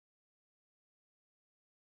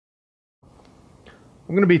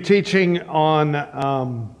I'm going to be teaching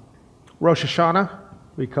on Rosh haShanah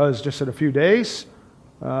because just in a few days,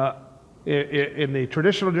 in the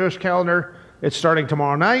traditional Jewish calendar, it's starting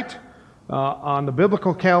tomorrow night. On the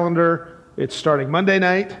biblical calendar, it's starting Monday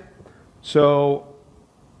night. So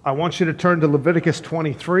I want you to turn to Leviticus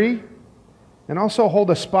 23 and also hold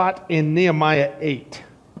a spot in Nehemiah 8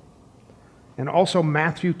 and also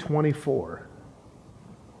Matthew 24.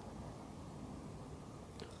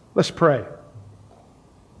 Let's pray.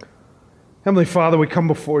 Heavenly Father, we come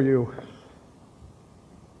before you.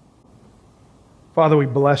 Father, we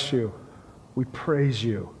bless you. We praise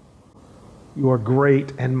you. You are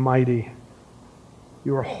great and mighty.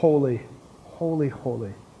 You are holy, holy,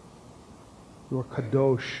 holy. You are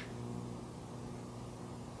kadosh.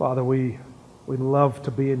 Father, we love to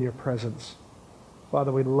be in your presence.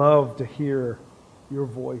 Father, we love to hear your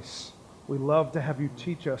voice. We love to have you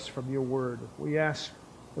teach us from your word. We ask,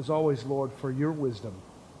 as always, Lord, for your wisdom.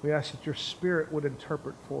 We ask that your Spirit would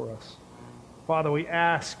interpret for us. Father, we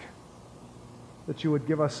ask that you would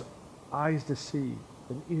give us eyes to see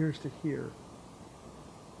and ears to hear.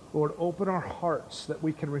 Lord, open our hearts that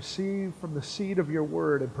we can receive from the seed of your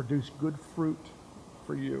word and produce good fruit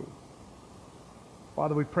for you.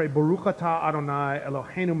 Father, we pray, Baruch atah Adonai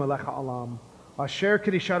Eloheinu melech ha'olam, asher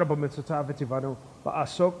kidishanu b'mitzvotav v'tivanu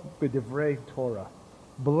ba'asok b'divrei Torah.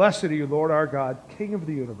 Blessed are you, Lord our God, King of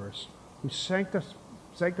the universe, who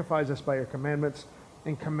sanctifies us by your commandments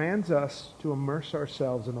and commands us to immerse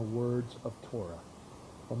ourselves in the words of Torah.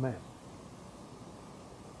 Amen.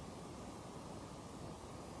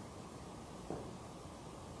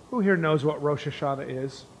 Who here knows what Rosh haShanah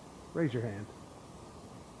is? Raise your hand.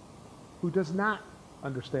 Who does not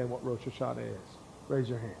understand what Rosh haShanah is? Raise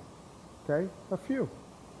your hand. Okay? A few.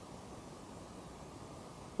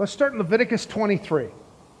 Let's start in Leviticus 23.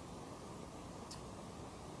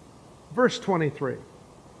 Verse 23.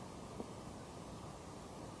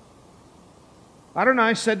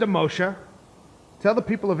 Adonai said to Moshe, tell the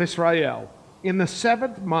people of Israel, in the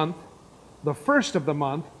 7th month, the first of the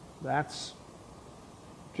month, that's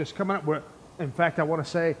just coming up. In fact, I want to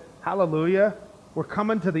say, hallelujah, we're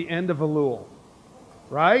coming to the end of Elul.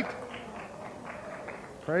 Right?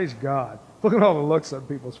 Praise God. Look at all the looks on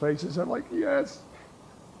people's faces. I'm like, yes.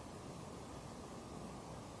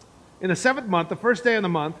 In the 7th month, the first day of the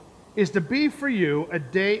month, is to be for you a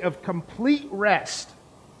day of complete rest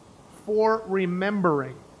for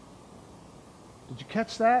remembering. Did you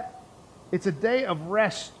catch that? It's a day of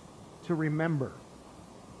rest to remember.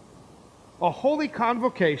 A holy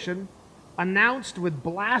convocation announced with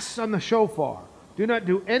blasts on the shofar. Do not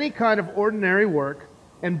do any kind of ordinary work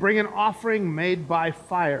and bring an offering made by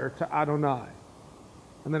fire to Adonai.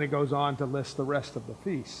 And then it goes on to list the rest of the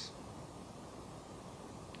feasts.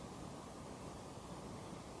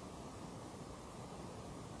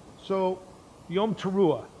 So, Yom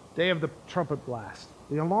Teruah, day of the trumpet blast,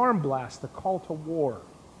 the alarm blast, the call to war.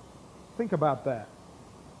 Think about that.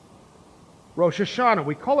 Rosh haShanah,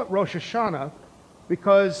 we call it Rosh haShanah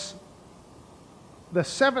because the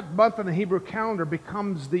 7th month in the Hebrew calendar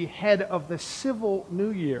becomes the head of the civil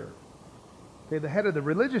new year. Okay, the head of the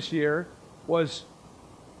religious year was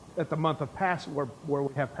at the month of Passover, where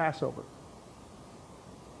we have Passover.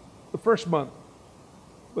 The first month.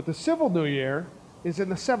 But the civil new year is in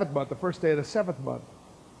the 7th month, the first day of the 7th month.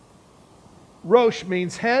 Rosh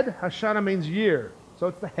means head, haShanah means year. So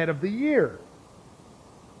it's the head of the year.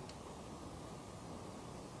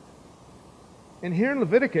 And here in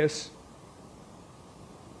Leviticus,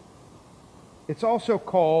 it's also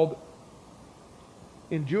called,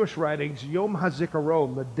 in Jewish writings, Yom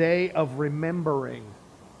HaZikaron, the day of remembering.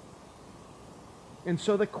 And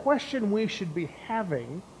so the question we should be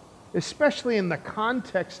having, especially in the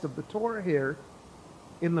context of the Torah here,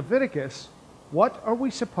 in Leviticus, what are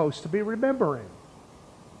we supposed to be remembering?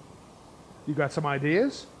 You got some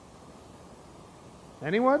ideas?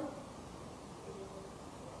 Anyone?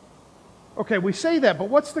 Okay, we say that, but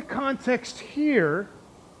what's the context here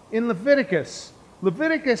in Leviticus?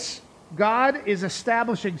 Leviticus, God is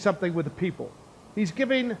establishing something with the people. He's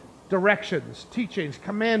giving directions, teachings,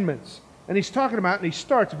 commandments, and he's talking about, and he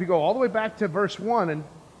starts, if you go all the way back to verse 1 in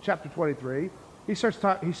chapter 23, he starts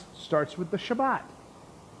with the Shabbat.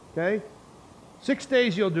 Okay? 6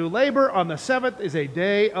 days you'll do labor. On the 7th is a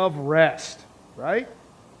day of rest. Right?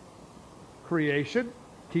 Creation.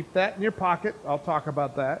 Keep that in your pocket. I'll talk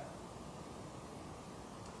about that.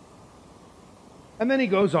 And then he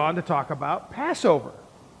goes on to talk about Passover.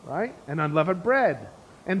 Right? And unleavened bread.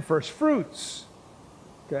 And first fruits.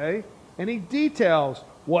 Okay? And he details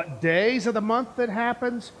what days of the month that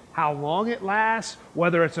happens. how long it lasts,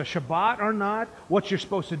 whether it's a Shabbat or not, what you're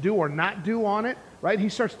supposed to do or not do on it, right? He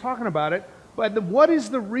starts talking about it. But what is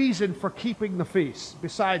the reason for keeping the feast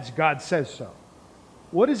besides God says so?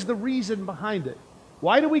 What is the reason behind it?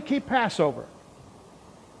 Why do we keep Passover?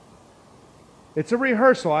 It's a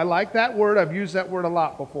rehearsal. I like that word. I've used that word a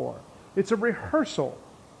lot before. It's a rehearsal,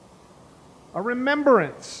 a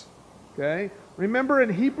remembrance. Okay? Remember, in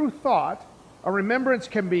Hebrew thought, a remembrance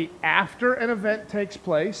can be after an event takes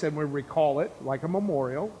place and we recall it like a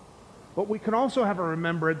memorial, but we can also have a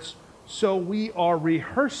remembrance so we are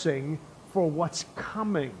rehearsing for what's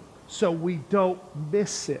coming, so we don't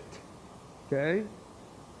miss it. Okay?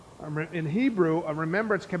 In Hebrew, a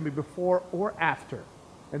remembrance can be before or after,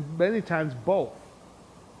 and many times both.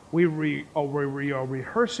 We are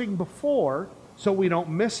rehearsing before so we don't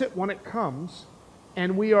miss it when it comes,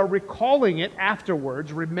 and we are recalling it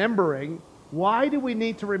afterwards, remembering. Why do we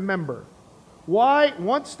need to remember? Why,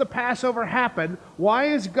 once the Passover happened, why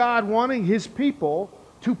is God wanting His people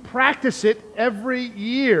to practice it every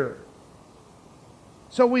year?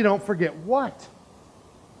 So we don't forget what?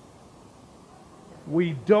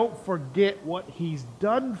 We don't forget what He's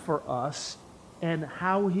done for us and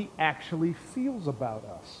how He actually feels about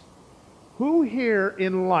us. Who here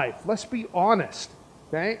in life, let's be honest,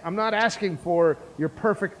 okay? I'm not asking for your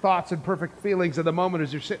perfect thoughts and perfect feelings at the moment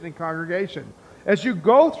as you're sitting in congregation. As you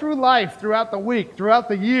go through life throughout the week, throughout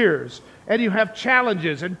the years, and you have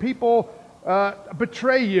challenges and people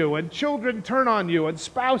betray you and children turn on you and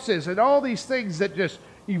spouses and all these things that just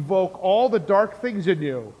evoke all the dark things in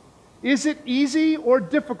you. Is it easy or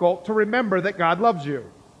difficult to remember that God loves you?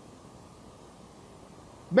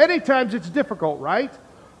 Many times it's difficult, right?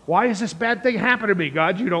 Why is this bad thing happen to me?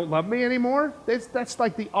 God, you don't love me anymore? That's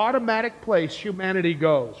like the automatic place humanity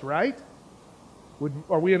goes, right?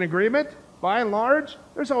 Are we in agreement? By and large,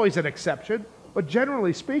 there's always an exception, but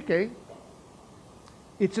generally speaking,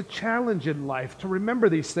 it's a challenge in life to remember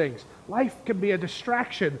these things. Life can be a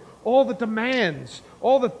distraction. All the demands,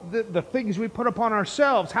 all the things we put upon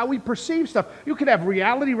ourselves, how we perceive stuff. You could have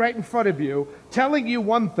reality right in front of you telling you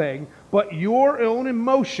one thing, but your own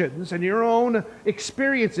emotions and your own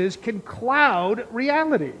experiences can cloud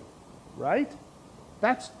reality, right?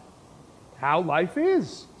 That's how life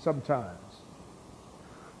is sometimes.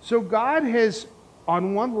 So God has,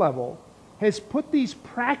 on one level, has put these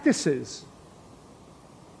practices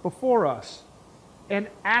before us and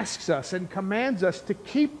asks us and commands us to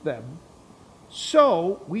keep them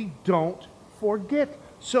so we don't forget.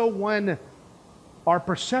 So when our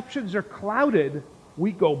perceptions are clouded,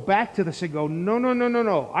 we go back to this and go,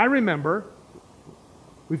 no. I remember.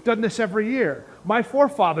 We've done this every year. My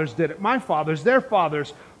forefathers did it. My fathers, their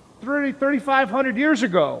fathers, 3,500 years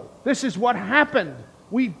ago. This is what happened.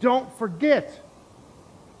 We don't forget.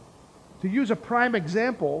 To use a prime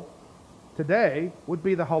example today would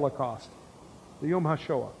be the Holocaust, the Yom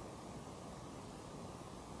HaShoah.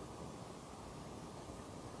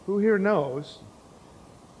 Who here knows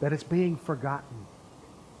that it's being forgotten?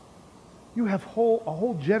 You have a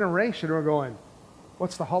whole generation who are going,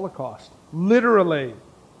 what's the Holocaust? Literally.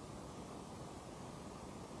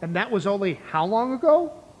 And that was only how long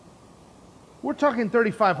ago? We're talking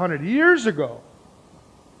 3,500 years ago.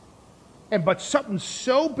 But something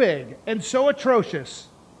so big and so atrocious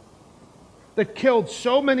that killed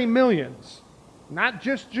so many millions, not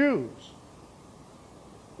just Jews,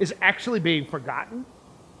 is actually being forgotten?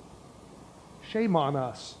 Shame on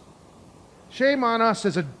us. Shame on us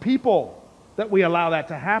as a people that we allow that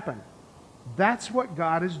to happen. That's what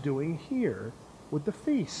God is doing here with the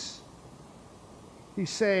feasts. He's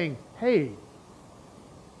saying, hey,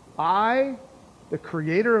 I, the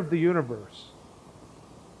creator of the universe,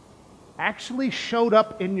 actually showed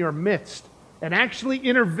up in your midst and actually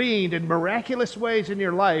intervened in miraculous ways in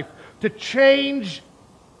your life to change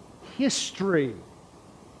history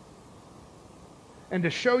and to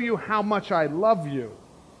show you how much I love you.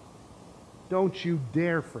 Don't you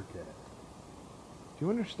dare forget. Do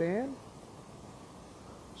you understand?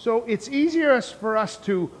 So it's easier for us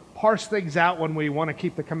to parse things out when we want to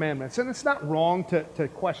keep the commandments. And it's not wrong to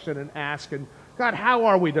question and ask, and God, how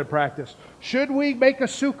are we to practice? Should we make a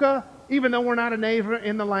sukkah even though we're not a neighbor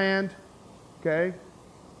in the land? Okay?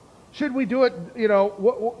 Should we do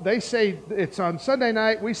it, they say it's on Sunday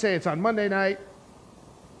night, we say it's on Monday night.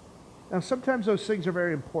 Now, sometimes those things are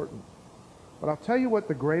very important. But I'll tell you what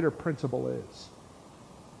the greater principle is.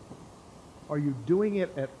 Are you doing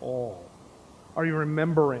it at all? Are you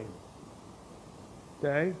remembering?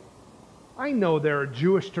 Okay? I know there are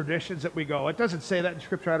Jewish traditions that we go, it doesn't say that in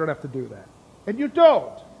Scripture, I don't have to do that. And you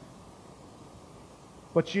don't.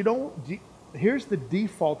 But you don't. Here's the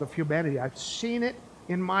default of humanity. I've seen it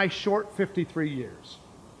in my short 53 years.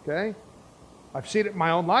 Okay? I've seen it in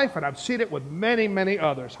my own life, and I've seen it with many, many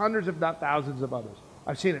others, hundreds if not thousands of others.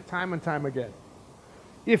 I've seen it time and time again.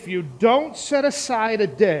 If you don't set aside a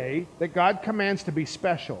day that God commands to be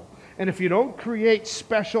special, and if you don't create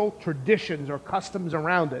special traditions or customs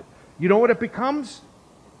around it, you know what it becomes?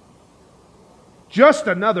 Just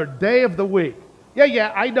another day of the week.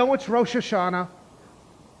 Yeah, I know it's Rosh haShanah,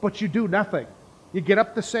 but you do nothing. You get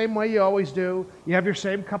up the same way you always do. You have your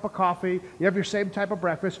same cup of coffee. You have your same type of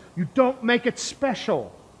breakfast. You don't make it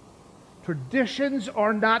special. Traditions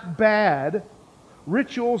are not bad.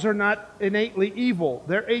 Rituals are not innately evil.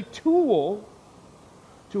 They're a tool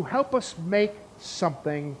to help us make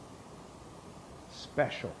something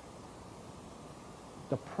special.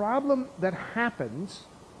 The problem that happens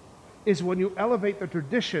is when you elevate the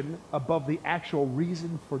tradition above the actual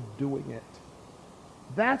reason for doing it.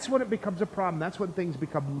 That's when it becomes a problem. That's when things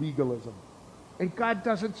become legalism. And God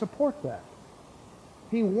doesn't support that.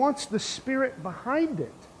 He wants the spirit behind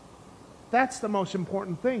it. That's the most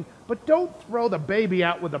important thing. But don't throw the baby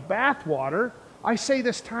out with the bathwater. I say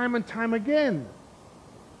this time and time again.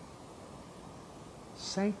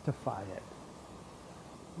 Sanctify it.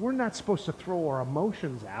 We're not supposed to throw our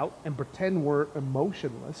emotions out and pretend we're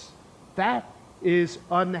emotionless. That is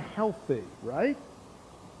unhealthy, right?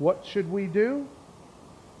 What should we do?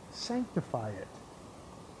 Sanctify it.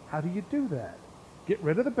 How do you do that? Get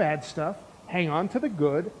rid of the bad stuff, hang on to the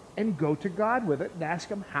good, and go to God with it and ask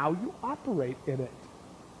Him how you operate in it.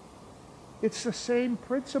 It's the same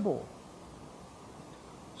principle.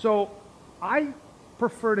 So I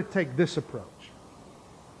prefer to take this approach.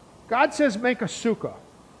 God says make a sukkah,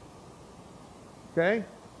 okay?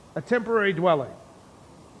 A temporary dwelling.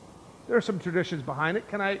 There are some traditions behind it.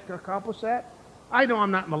 Can I accomplish that? I know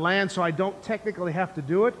I'm not in the land, so I don't technically have to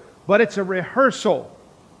do it, but it's a rehearsal.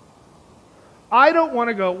 I don't want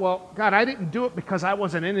to go, well, God, I didn't do it because I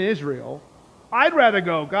wasn't in Israel. I'd rather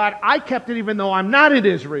go, God, I kept it even though I'm not in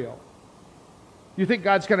Israel. You think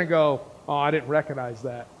God's going to go, oh, I didn't recognize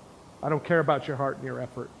that. I don't care about your heart and your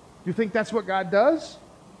effort. Do you think that's what God does?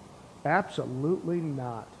 Absolutely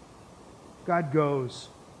not. God goes,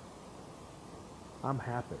 I'm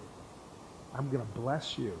happy. I'm going to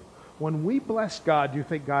bless you. When we bless God, do you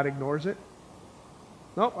think God ignores it?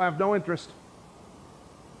 Nope, I have no interest.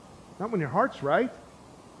 Not when your heart's right.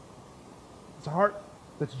 It's a heart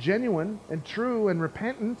that's genuine and true and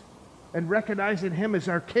repentant and recognizing Him as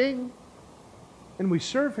our King, and we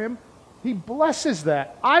serve Him. He blesses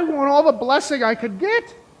that. I want all the blessing I could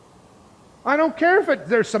get. I don't care if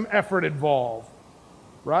there's some effort involved.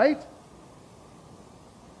 Right?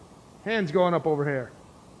 Hands going up over here.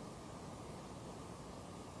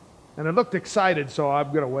 And it looked excited, so I'm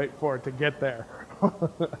going to wait for it to get there. I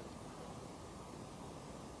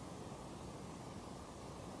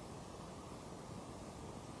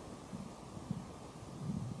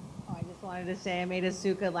wanted to say I made a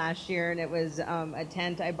sukkah last year, and it was a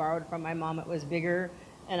tent I borrowed from my mom. It was bigger,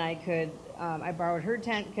 and I borrowed her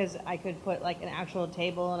tent because I could put like an actual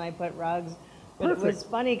table, and I put rugs. But Perfect. It was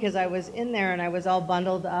funny because I was in there, and I was all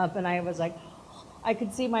bundled up, and I was like, I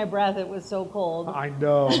could see my breath. It was so cold. I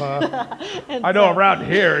know. I know around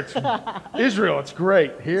here, it's Israel, it's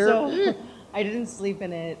great. Here, so, I didn't sleep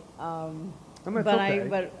in it.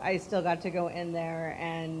 But I still got to go in there,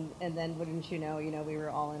 and then wouldn't you know, we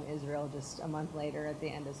were all in Israel just a month later at the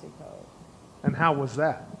end of Sukkot. And how was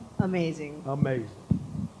that? Amazing. Amazing.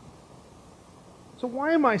 So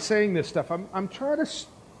why am I saying this stuff? I'm trying to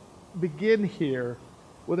begin here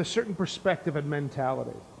with a certain perspective and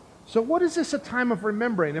mentality. So what is this a time of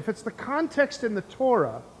remembering? If it's the context in the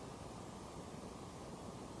Torah,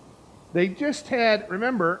 they just had,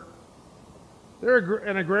 remember, they're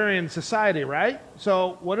an agrarian society, right?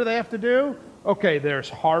 So what do they have to do? Okay, there's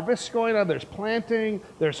harvests going on, there's planting,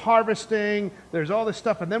 there's harvesting, there's all this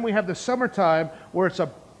stuff, and then we have the summertime where it's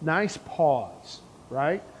a nice pause,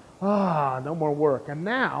 right? No more work. And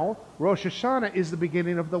now, Rosh haShanah is the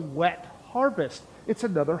beginning of the wet harvest. It's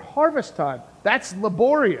another harvest time. That's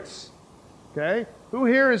laborious, okay? Who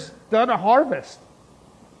here has done a harvest?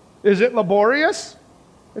 Is it laborious?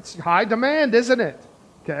 It's high demand, isn't it?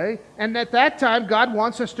 Okay? And at that time, God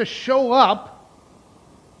wants us to show up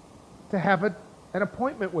to have an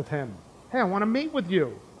appointment with Him. Hey, I want to meet with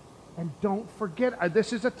you. And don't forget,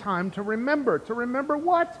 this is a time to remember. To remember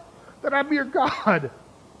what? That I'm your God.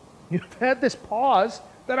 You've had this pause,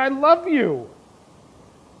 that I love you.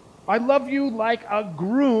 I love you like a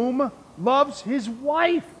groom loves his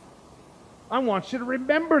wife. I want you to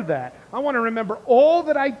remember that. I want to remember all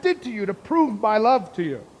that I did to you to prove my love to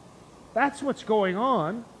you. That's what's going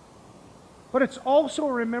on. But it's also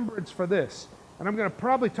a remembrance for this. And I'm going to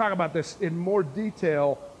probably talk about this in more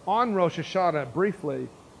detail on Rosh Hashanah briefly,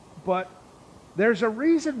 but there's a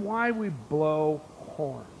reason why we blow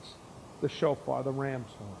horns, the shofar, the ram's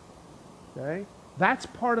horn. Okay? That's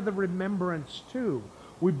part of the remembrance too.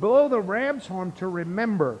 We blow the ram's horn to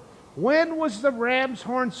remember. When was the ram's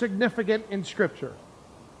horn significant in Scripture?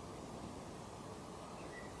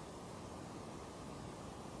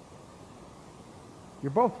 You're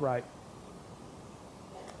both right.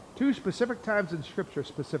 2 specific times in Scripture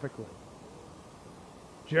specifically.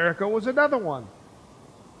 Jericho was another one.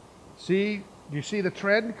 See, you see the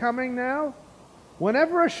trend coming now?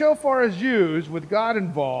 Whenever a shofar is used with God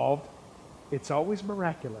involved, it's always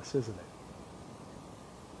miraculous, isn't it?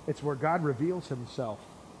 It's where God reveals himself.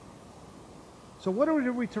 So what are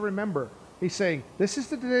we to remember? He's saying, this is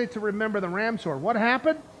the day to remember the ram's horn. What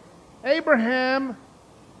happened?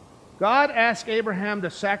 God asked Abraham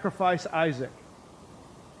to sacrifice Isaac.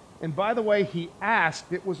 And by the way, he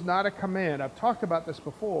asked, it was not a command. I've talked about this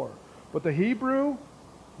before. But the Hebrew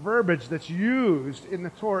verbiage that's used in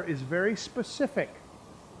the Torah is very specific.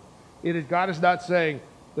 God is not saying,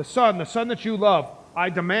 the son that you love,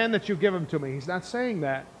 I demand that you give him to me. He's not saying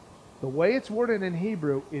that. The way it's worded in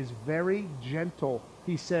Hebrew is very gentle.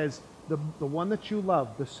 He says, the one that you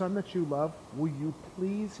love, the son that you love, will you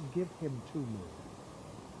please give him to me?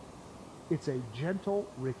 It's a gentle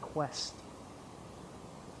request.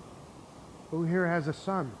 Who here has a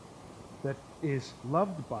son that is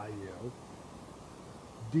loved by you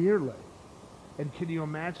dearly? And can you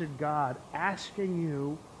imagine God asking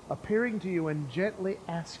you, appearing to you and gently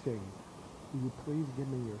asking, will you please give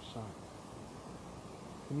me your son?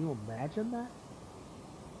 Can you imagine that?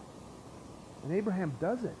 And Abraham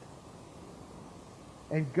does it.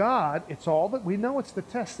 And God, it's all that, we know it's the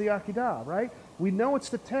test, the Akedah, right? We know it's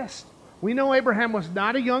the test. We know Abraham was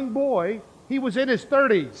not a young boy. He was in his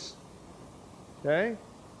 30s. Okay?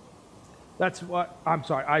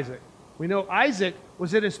 Isaac. We know Isaac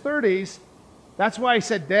was in his 30s. That's why he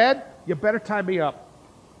said, Dad, you better tie me up.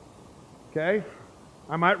 Okay?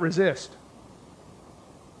 I might resist.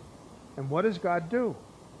 And what does God do?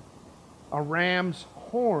 A ram's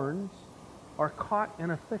horns are caught in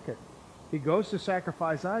a thicket. He goes to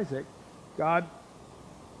sacrifice Isaac.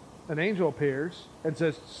 An angel appears and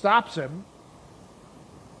stops him.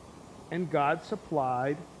 And God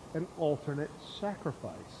supplied an alternate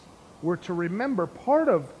sacrifice. We're to remember, part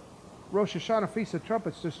of Rosh Hashanah, Feast of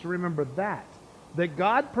Trumpets, is to remember that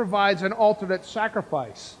God provides an alternate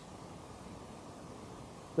sacrifice.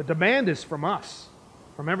 The demand is from us,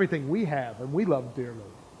 from everything we have and we love dearly.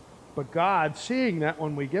 But God, seeing that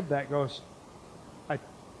when we give that, goes,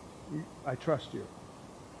 I trust you.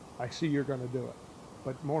 I see you're going to do it.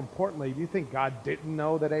 But more importantly, do you think God didn't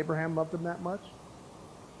know that Abraham loved him that much?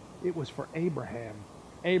 It was for Abraham.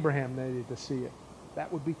 Abraham needed to see it.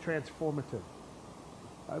 That would be transformative.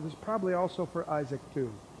 It was probably also for Isaac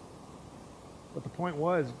too. But the point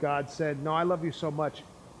was, God said, no, I love you so much,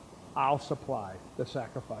 I'll supply the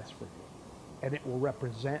sacrifice for you. And it will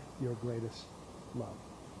represent your greatest love.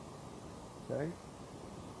 Okay?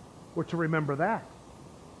 We're to remember that.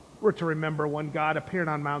 We're to remember when God appeared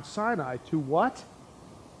on Mount Sinai to what?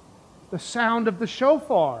 The sound of the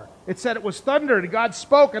shofar. It said it was thunder, and God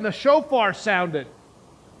spoke, and the shofar sounded.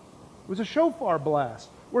 It was a shofar blast.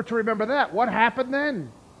 We're to remember that. What happened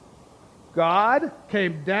then? God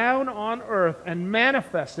came down on earth and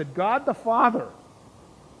manifested, God the Father,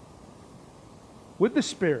 with the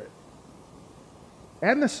Spirit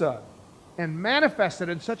and the Son, and manifested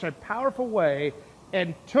in such a powerful way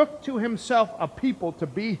and took to himself a people to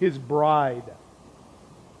be his bride.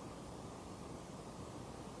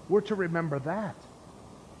 We're to remember that.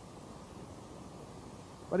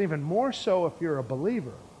 But even more so if you're a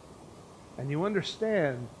believer and you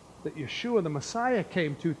understand that Yeshua the Messiah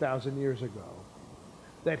came 2,000 years ago,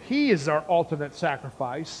 that he is our ultimate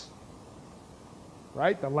sacrifice,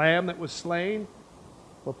 right? The lamb that was slain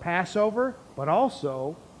for Passover, but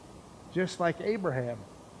also, just like Abraham,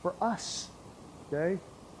 for us. Okay?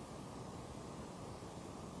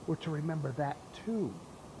 We're to remember that too.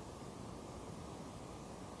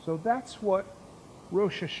 So that's what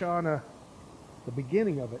Rosh Hashanah, the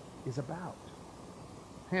beginning of it, is about.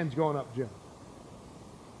 Hands going up, Jim.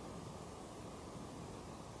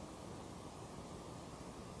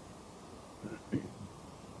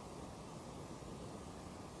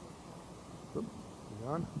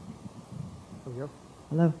 On. There we go.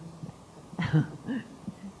 Hello.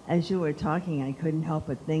 As you were talking, I couldn't help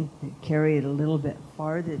but think to carry it a little bit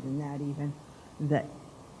farther than that even, that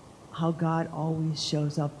how God always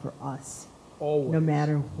shows up for us. Always. No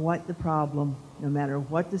matter what the problem, no matter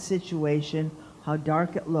what the situation, how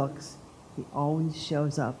dark it looks, He always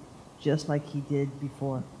shows up just like he did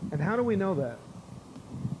before. And how do we know that?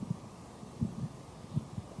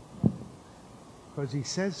 Because he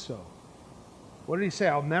says so. What did he say?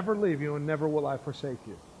 I'll never leave you and never will I forsake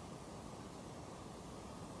you.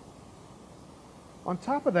 On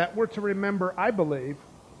top of that, we're to remember, I believe,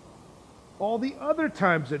 all the other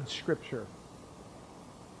times in Scripture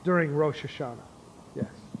during Rosh Hashanah. Yes.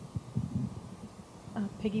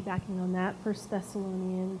 Piggybacking on that, 1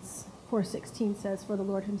 Thessalonians 4:16 says, "For the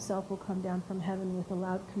Lord himself will come down from heaven with a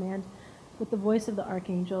loud command, with the voice of the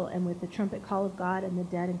archangel, and with the trumpet call of God, and the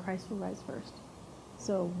dead in Christ will rise first."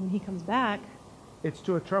 So when he comes back... It's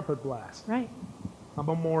to a trumpet blast. Right. A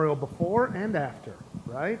memorial before and after,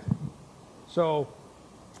 right? So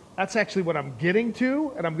that's actually what I'm getting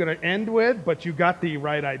to, and I'm going to end with, but you got the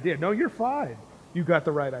right idea. No, you're fine. You got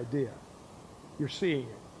the right idea. You're seeing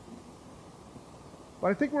it. But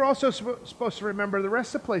I think we're also supposed to remember the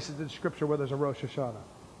rest of the places in Scripture where there's a Rosh Hashanah.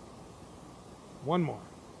 One more.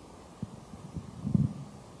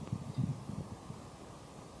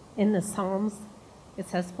 In the Psalms, it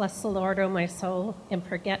says, "Bless the Lord, O my soul, and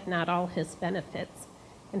forget not all his benefits."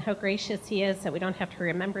 And how gracious he is that we don't have to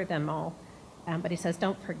remember them all. But he says,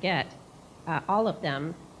 don't forget all of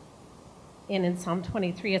them. And in Psalm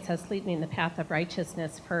 23, it says, "Lead me in the path of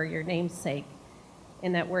righteousness for your name's sake."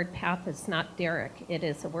 And that word path is not derek. It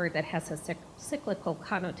is a word that has a cyclical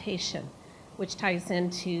connotation, which ties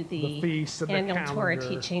into the feast and annual the Torah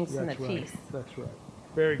calendar. teachings and the That's right. feast. That's right.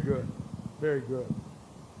 Very good. Very good.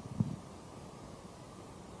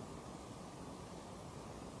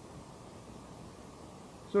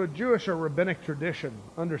 So a Jewish or rabbinic tradition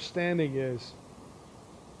understanding is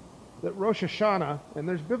that Rosh Hashanah, and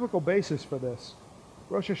there's biblical basis for this,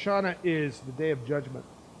 Rosh Hashanah is the day of judgment.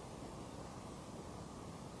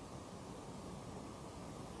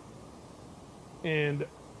 And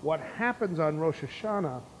what happens on Rosh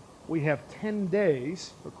Hashanah, we have 10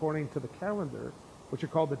 days, according to the calendar, which are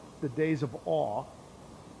called the days of awe,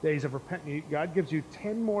 days of repentance. God gives you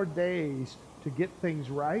 10 more days to get things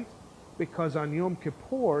right, because on Yom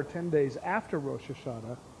Kippur, 10 days after Rosh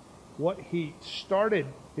Hashanah, what he started,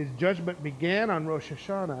 his judgment began on Rosh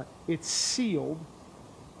Hashanah, it's sealed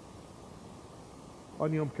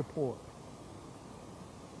on Yom Kippur.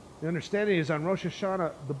 The understanding is on Rosh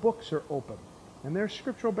Hashanah, the books are open. And there's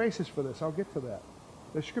scriptural basis for this. I'll get to that.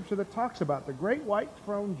 There's scripture that talks about the great white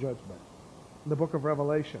throne judgment in the book of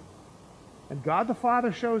Revelation. And God the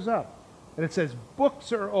Father shows up. And it says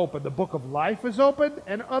books are open. The book of life is open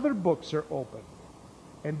and other books are open.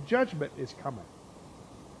 And judgment is coming.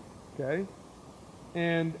 Okay?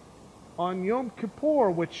 And on Yom Kippur,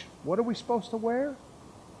 which, what are we supposed to wear?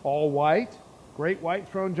 All white. Great white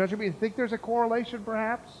throne judgment. You think there's a correlation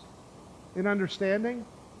perhaps in understanding?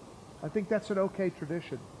 I think that's an okay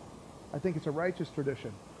tradition. I think it's a righteous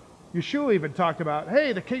tradition. Yeshua even talked about,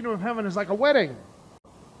 hey, the kingdom of heaven is like a wedding.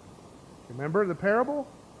 Remember the parable?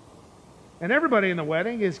 And everybody in the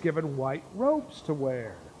wedding is given white robes to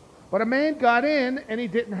wear. But a man got in and he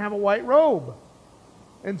didn't have a white robe.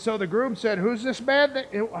 And so the groom said, who's this man?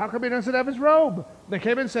 How come he doesn't have his robe? They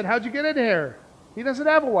came in and said, how'd you get in here? He doesn't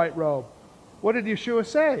have a white robe. What did Yeshua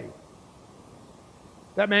say?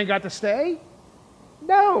 That man got to stay?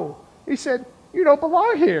 No. He said, you don't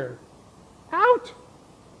belong here. Out.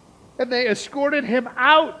 And they escorted him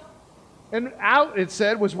out. And out, it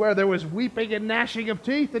said, was where there was weeping and gnashing of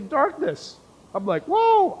teeth and darkness. I'm like,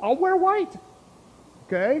 whoa, I'll wear white.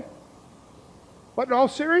 Okay? But in all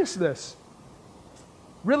seriousness,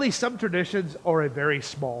 really some traditions are a very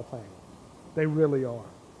small thing. They really are.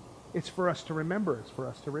 It's for us to remember. It's for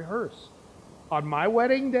us to rehearse. On my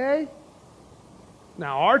wedding day,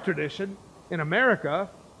 now our tradition in America,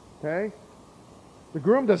 okay, the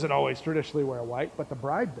groom doesn't always traditionally wear white, but the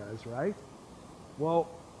bride does, right? Well,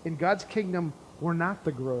 in God's kingdom, we're not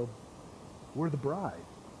the groom. We're the bride.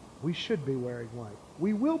 We should be wearing white.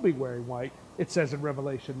 We will be wearing white, it says in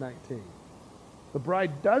Revelation 19. The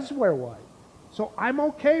bride does wear white. So I'm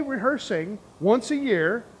okay rehearsing once a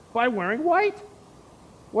year by wearing white.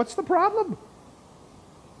 What's the problem?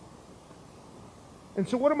 And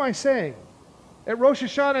so what am I saying? At Rosh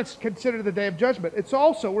Hashanah, it's considered the day of judgment. It's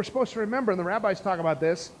also, we're supposed to remember, and the rabbis talk about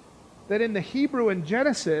this, that in the Hebrew in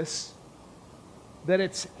Genesis, that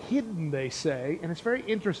it's hidden, they say, and it's very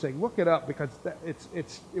interesting. Look it up because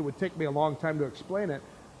it would take me a long time to explain it.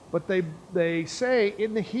 But they say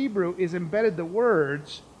in the Hebrew is embedded the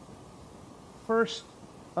words first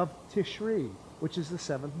of Tishri, which is the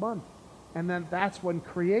 7th month. And then that's when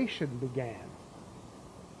creation began.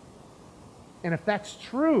 And if that's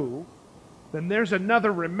true, then there's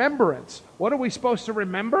another remembrance. What are we supposed to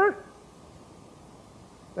remember?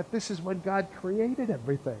 that this is when God created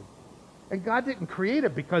everything. And God didn't create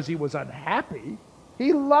it because he was unhappy.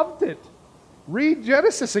 He loved it. Read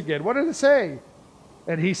Genesis again. What did it say?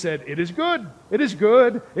 And he said, it is good. It is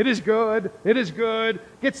good. It is good. It is good.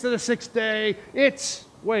 Gets to the sixth day.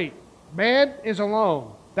 Wait, man is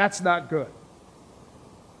alone. That's not good.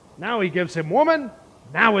 Now he gives him woman.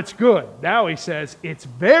 Now it's good. Now he says, it's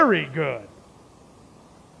very good.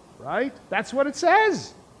 Right? That's what it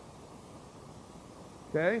says.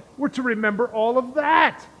 Okay? We're to remember all of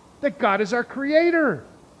that God is our creator.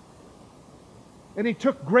 And he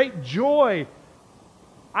took great joy.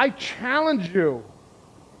 I challenge you.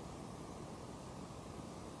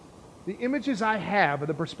 The images I have and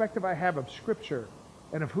the perspective I have of Scripture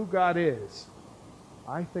and of who God is,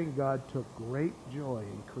 I think God took great joy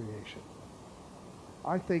in creation.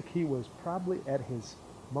 I think he was probably at his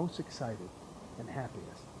most excited and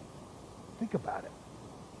happiest. Think about it.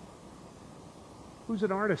 Who's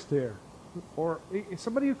an artist here? Or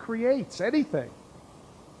somebody who creates anything.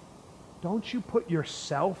 Don't you put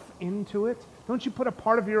yourself into it? Don't you put a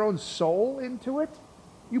part of your own soul into it?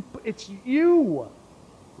 It's you,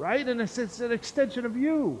 right? And it's an extension of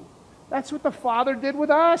you. That's what the Father did with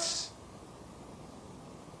us.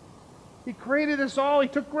 He created us all. He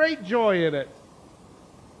took great joy in it.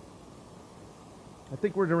 I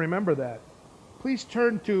think we're to remember that. Please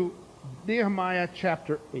turn to Nehemiah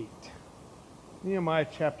chapter 8. Nehemiah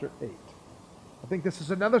chapter 8. I think this is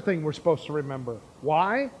another thing we're supposed to remember.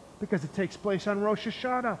 Why? Because it takes place on Rosh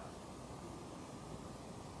haShanah.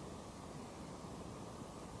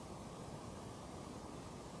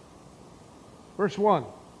 Verse 1.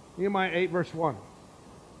 Nehemiah 8, verse 1.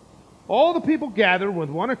 All the people gathered with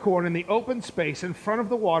one accord in the open space in front of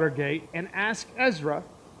the water gate and asked Ezra,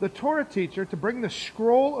 the Torah teacher, to bring the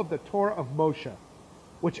scroll of the Torah of Moshe,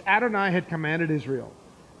 which Adonai had commanded Israel.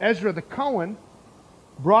 Ezra the Cohen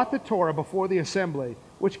brought the Torah before the assembly,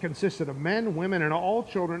 which consisted of men, women, and all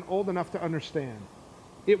children old enough to understand.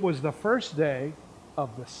 It was the first day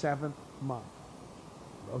of the 7th month,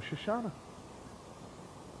 Rosh haShanah.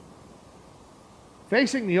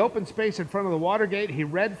 Facing the open space in front of the water gate, he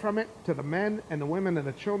read from it to the men and the women and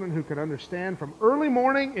the children who could understand from early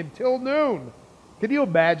morning until noon. Can you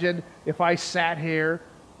imagine if I sat here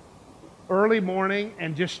early morning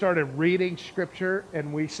and just started reading Scripture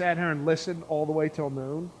and we sat here and listened all the way till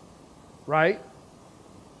noon? Right?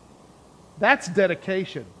 That's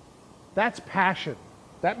dedication. That's passion.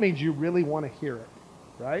 That means you really want to hear it.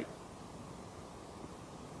 Right?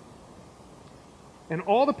 And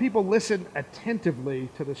all the people listened attentively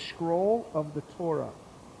to the scroll of the Torah.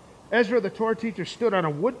 Ezra, the Torah teacher, stood on a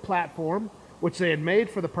wood platform, which they had made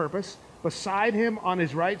for the purpose. Beside him on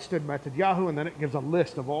his right stood Mattityahu, and then it gives a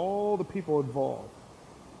list of all the people involved.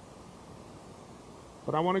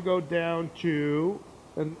 But I want to go down to,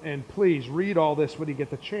 and please read all this when you get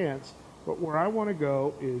the chance, but where I want to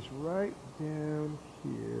go is right down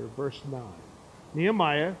here, verse 9.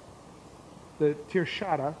 Nehemiah, the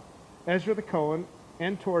Tirshata, Ezra the Cohen,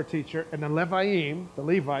 and Torah teacher, and the Leviim, the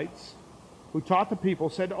Levites, who taught the people,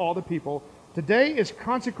 said to all the people, today is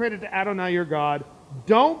consecrated to Adonai your God.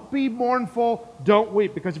 Don't be mournful, don't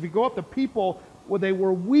weep. Because if you go up to people, well, they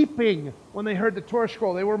were weeping when they heard the Torah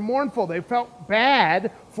scroll. They were mournful. They felt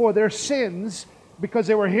bad for their sins because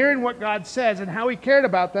they were hearing what God says and how he cared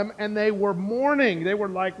about them, and they were mourning. They were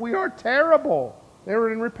like, we are terrible. They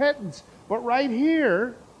were in repentance. But right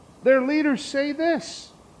here, their leaders say this.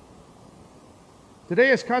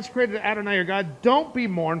 Today is consecrated to Adonai your God. Don't be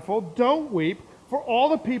mournful, don't weep, for all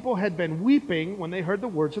the people had been weeping when they heard the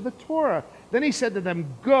words of the Torah. Then he said to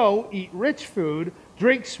them, go, eat rich food,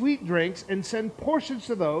 drink sweet drinks, and send portions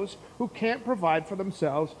to those who can't provide for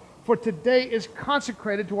themselves, for today is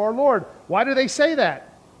consecrated to our Lord. Why do they say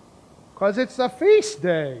that? Because it's a feast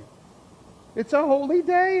day. It's a holy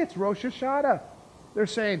day. It's Rosh haShanah. They're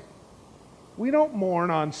saying, we don't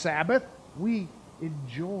mourn on Sabbath. We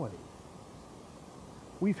enjoy.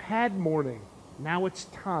 We've had mourning. Now it's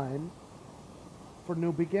time for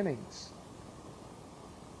new beginnings.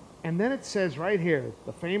 And then it says right here,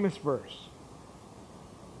 the famous verse,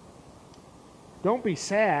 don't be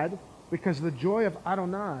sad, because the joy of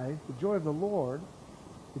Adonai, the joy of the Lord,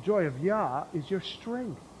 the joy of Yah is your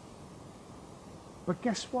strength. But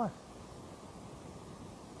guess what?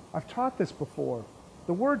 I've taught this before.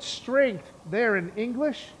 The word strength there in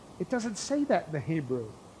English, it doesn't say that in the Hebrew.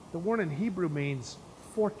 The word in Hebrew means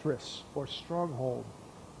fortress or stronghold.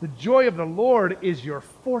 The joy of the Lord is your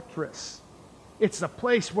fortress. It's the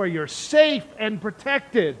place where you're safe and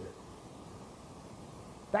protected.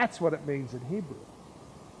 That's what it means in Hebrew.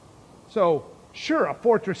 So, sure, a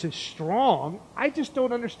fortress is strong. I just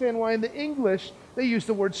don't understand why in the English They use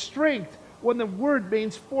the word strength when the word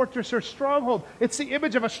means fortress or stronghold. It's the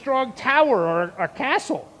image of a strong tower or a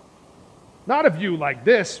castle. Not a view like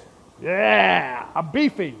this. Yeah, I'm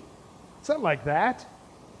beefy. It's not like that.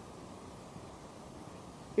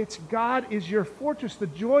 It's God is your fortress, the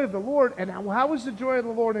joy of the Lord. And how is the joy of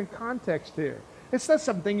the Lord in context here? It's not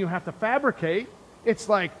something you have to fabricate. It's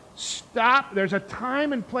like, stop. There's a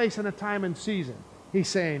time and place and a time and season. He's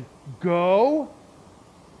saying, go,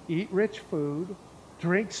 eat rich food,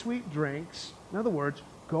 drink sweet drinks. In other words,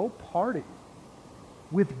 go party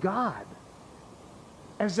with God.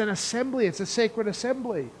 As an assembly, it's a sacred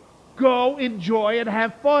assembly. Go enjoy and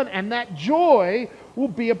have fun. And that joy will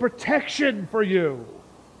be a protection for you.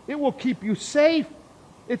 It will keep you safe.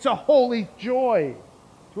 It's a holy joy.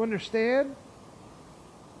 Do you understand?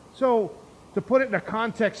 So, to put it in a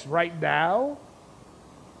context right now,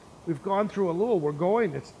 we've gone through Elul.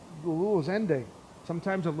 Elul is ending.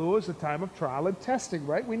 Sometimes Elul is the time of trial and testing,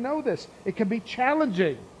 right? We know this. It can be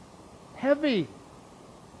challenging, heavy.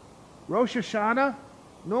 Rosh haShanah,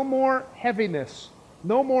 no more heaviness,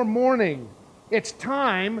 no more mourning. It's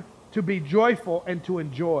time to be joyful and to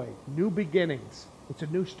enjoy new beginnings. It's a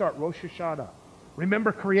new start, Rosh haShanah.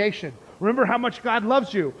 Remember creation. Remember how much God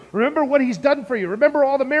loves you. Remember what He's done for you. Remember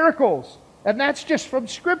all the miracles. And that's just from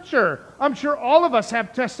Scripture. I'm sure all of us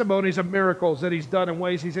have testimonies of miracles that He's done in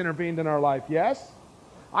ways He's intervened in our life. Yes?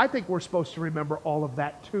 I think we're supposed to remember all of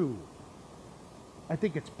that too. I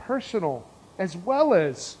think it's personal as well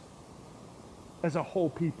as a whole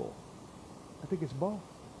people. I think it's both.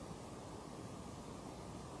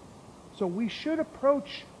 So we should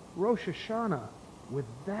approach Rosh haShanah with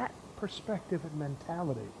that perspective and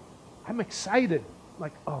mentality. I'm excited.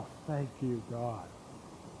 Like, oh, thank you, God.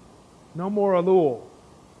 No more Elul.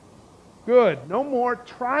 Good. No more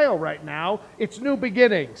trial right now. It's new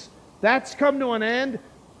beginnings. That's come to an end.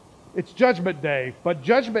 It's Judgment Day. But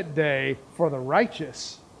Judgment Day for the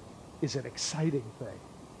righteous is an exciting thing.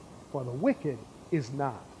 For the wicked is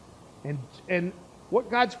not. And what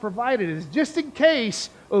God's provided is just in case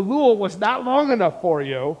Elul was not long enough for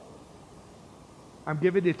you, I'm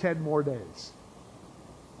giving you 10 more days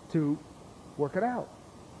to work it out.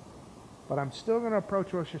 But I'm still going to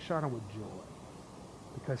approach Rosh haShanah with joy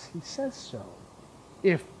because He says so.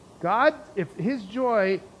 If His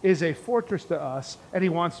joy is a fortress to us and He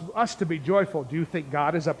wants us to be joyful, do you think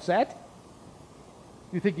God is upset?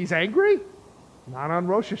 Do you think He's angry? Not on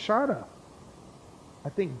Rosh haShanah. I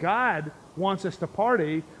think God wants us to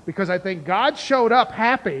party because I think God showed up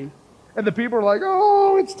happy and the people are like,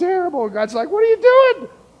 oh, it's terrible. And God's like, what are you doing?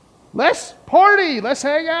 Let's party. Let's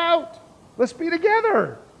hang out. Let's be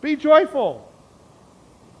together. Be joyful.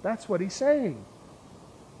 That's what He's saying.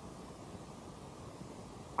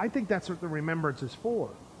 I think that's what the remembrance is for.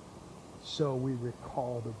 So we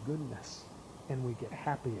recall the goodness and we get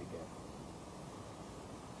happy again.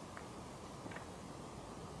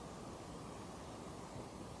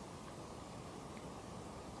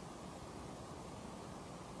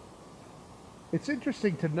 It's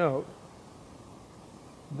interesting to note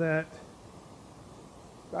that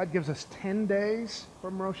God gives us 10 days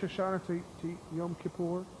from Rosh haShanah to Yom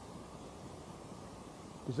Kippur.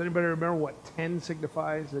 Does anybody remember what 10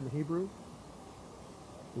 signifies in Hebrew?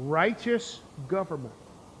 Righteous government.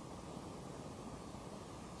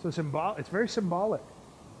 So it's very symbolic,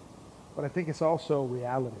 but I think it's also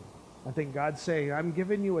reality. I think God's saying, I'm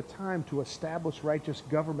giving you a time to establish righteous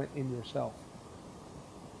government in yourself.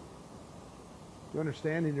 You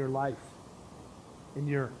understand? In your life, in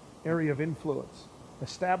your area of influence.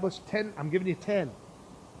 Establish 10, I'm giving you 10.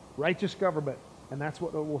 Righteous government, and that's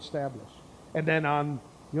what it will establish. And then on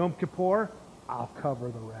Yom Kippur, I'll cover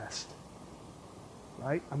the rest.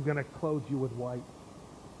 Right? I'm going to clothe you with white.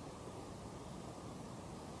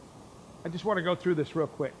 I just want to go through this real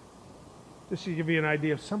quick, just to give you an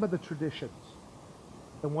idea of some of the traditions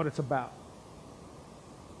and what it's about.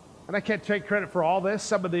 And I can't take credit for all this.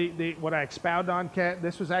 Some of the what I expound on,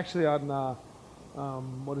 this was actually on,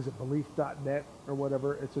 belief.net or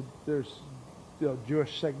whatever. There's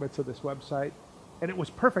Jewish segments of this website. And it was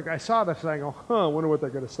perfect. I saw this and I go, I wonder what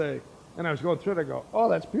they're going to say. And I was going through it and I go, oh,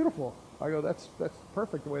 that's beautiful. I go, that's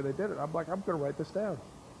perfect the way they did it. I'm like, I'm going to write this down.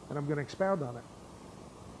 And I'm going to expound on it.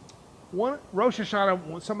 Rosh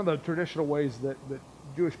haShanah, some of the traditional ways that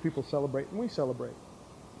Jewish people celebrate and we celebrate.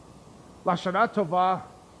 Lashana Tovah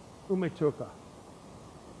Umetuka.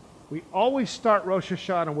 We always start Rosh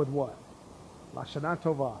haShanah with what? Lashana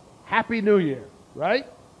Tovah. Happy New Year, right?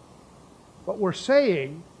 But we're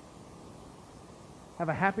saying, have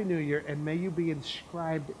a Happy New Year and may you be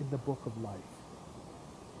inscribed in the book of life.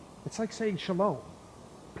 It's like saying shalom.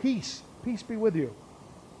 Peace. Peace be with you.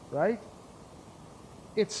 Right?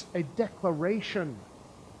 It's a declaration.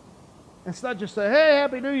 It's not just a, hey,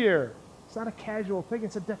 Happy New Year. It's not a casual thing.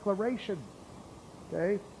 It's a declaration.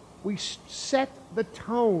 Okay? We set the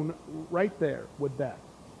tone right there with that.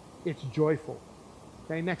 It's joyful.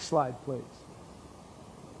 Okay, next slide, please.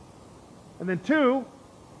 And then 2,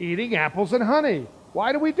 eating apples and honey.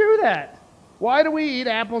 Why do we do that? Why do we eat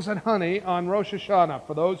apples and honey on Rosh haShanah?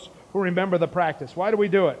 For those who remember the practice, why do we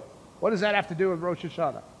do it? What does that have to do with Rosh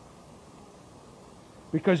haShanah?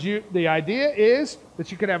 Because the idea is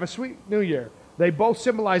that you can have a sweet New Year. They both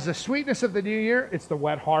symbolize the sweetness of the New Year. It's the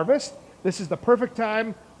wet harvest. This is the perfect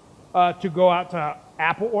time to go out to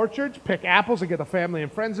apple orchards, pick apples and get the family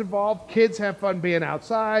and friends involved. Kids have fun being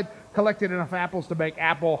outside, collecting enough apples to make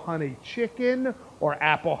apple honey chicken or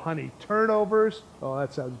apple honey turnovers. Oh,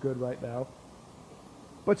 that sounds good right now.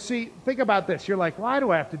 But see, think about this. You're like, why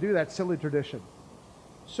do I have to do that silly tradition?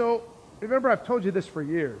 So, remember, I've told you this for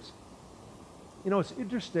years. You know, it's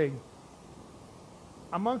interesting.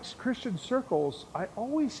 Amongst Christian circles, I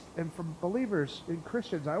always, and from believers in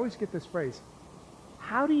Christians, I always get this phrase,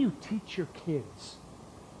 how do you teach your kids?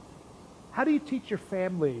 How do you teach your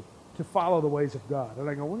family to follow the ways of God? And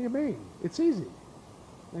I go, what do you mean? It's easy.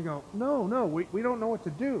 They go, no, we don't know what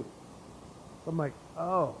to do. I'm like,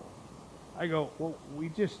 oh. I go, well, we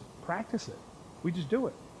just practice it. We just do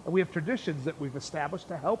it. And we have traditions that we've established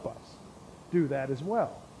to help us do that as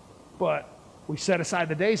well. But we set aside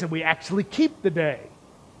the days and we actually keep the day,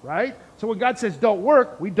 right? So when God says don't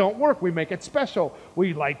work, we don't work. We make it special.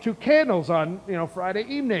 We light 2 candles on, Friday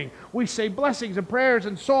evening. We say blessings and prayers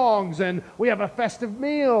and songs, and we have a festive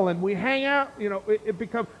meal, and we hang out. It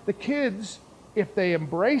becomes the kids, if they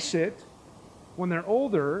embrace it when they're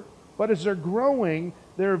older, but as they're growing,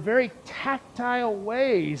 there are very tactile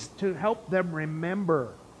ways to help them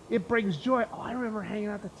remember. It brings joy. Oh, I remember hanging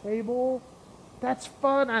out at the table. That's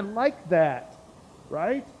fun. I like that,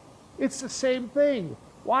 right? It's the same thing.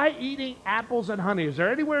 Why eating apples and honey? Is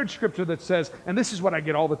there anywhere in Scripture that says, and this is what I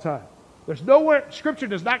get all the time, there's nowhere, Scripture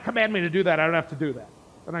does not command me to do that. I don't have to do that.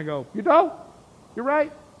 And I go, you don't? You're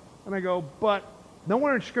right. And I go, but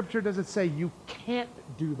nowhere in Scripture does it say you can't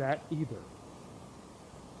do that either.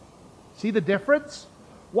 See the difference?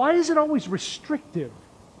 Why is it always restrictive?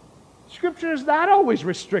 Scripture is not always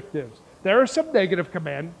restrictive. There are some negative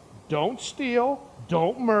commands. Don't steal,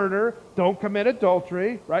 don't murder, don't commit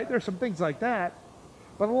adultery, right? There's some things like that.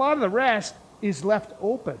 But a lot of the rest is left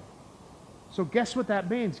open. So guess what that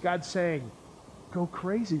means? God's saying, go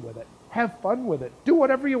crazy with it. Have fun with it. Do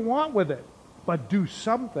whatever you want with it. But do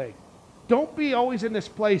something. Don't be always in this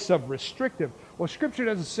place of restrictive. Well, Scripture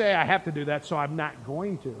doesn't say I have to do that, so I'm not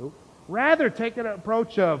going to. Rather, take an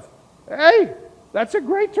approach of, hey, that's a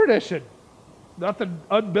great tradition. Nothing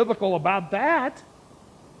unbiblical about that.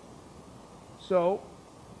 So,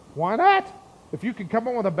 why not? If you can come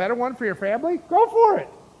up with a better one for your family, go for it.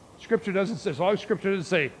 Scripture doesn't say, as long as Scripture doesn't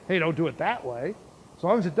say, hey, don't do it that way. As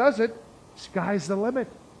long as it doesn't, sky's the limit,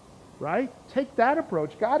 right? Take that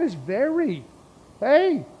approach. God is very,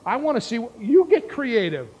 hey, I want to see, you get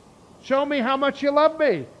creative. Show me how much you love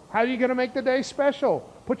me. How are you going to make the day special?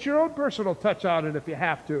 Put your own personal touch on it if you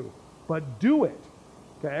have to, but do it,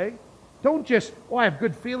 okay? Don't just, I have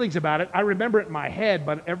good feelings about it. I remember it in my head,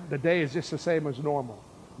 but the day is just the same as normal.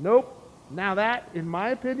 Nope. Now that, in my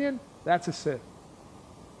opinion, that's a sin,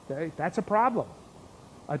 okay? That's a problem.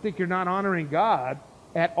 I think you're not honoring God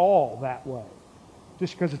at all that way,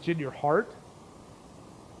 just because it's in your heart.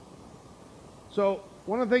 So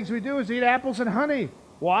one of the things we do is eat apples and honey.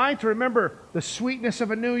 Why? To remember the sweetness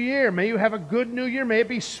of a new year. May you have a good new year. May it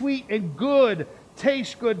be sweet and good,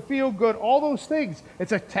 taste good, feel good, all those things.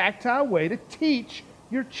 It's a tactile way to teach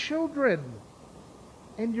your children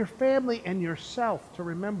and your family and yourself to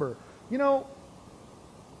remember.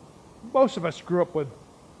 Most of us grew up with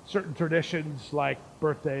certain traditions like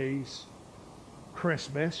birthdays,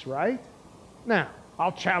 Christmas, right? Now,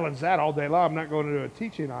 I'll challenge that all day long. I'm not going to do a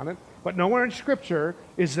teaching on it. But nowhere in Scripture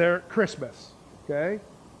is there Christmas, okay?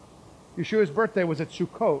 Yeshua's birthday was at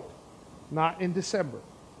Sukkot, not in December.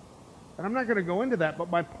 And I'm not going to go into that, but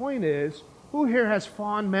my point is, who here has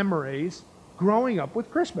fond memories growing up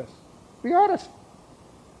with Christmas? Be honest.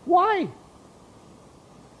 Why?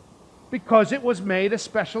 Because it was made a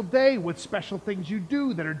special day with special things you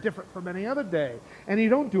do that are different from any other day. And you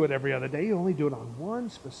don't do it every other day. You only do it on one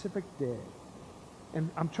specific day. And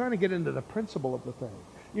I'm trying to get into the principle of the thing.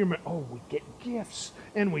 You remember, we get gifts,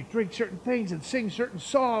 and we drink certain things, and sing certain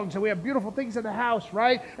songs, and we have beautiful things in the house,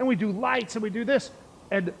 right? And we do lights, and we do this.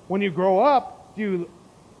 And when you grow up, do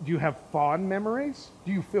you have fond memories?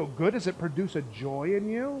 Do you feel good? Does it produce a joy in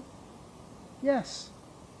you? Yes.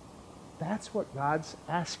 That's what God's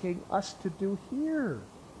asking us to do here.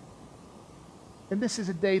 And this is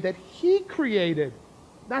a day that He created,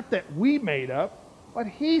 not that we made up, but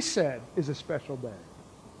He said is a special day.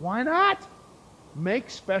 Why not? Make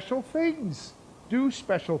special things. Do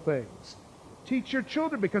special things. Teach your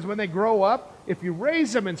children, because when they grow up, if you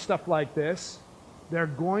raise them in stuff like this, they're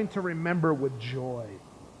going to remember with joy.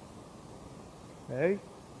 Okay?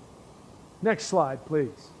 Next slide,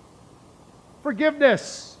 please.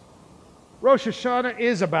 Forgiveness. Rosh Hashanah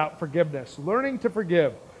is about forgiveness. Learning to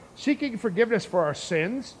forgive. Seeking forgiveness for our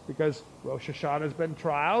sins, because Rosh Hashanah has been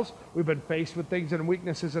trials. We've been faced with things and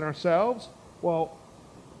weaknesses in ourselves. Well,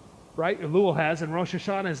 right, Elul has, and Rosh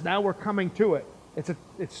Hashanah is now we're coming to it.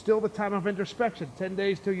 It's still the time of introspection, 10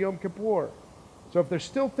 days till Yom Kippur. So if there's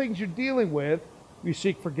still things you're dealing with, we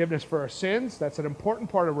seek forgiveness for our sins. That's an important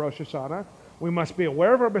part of Rosh Hashanah. We must be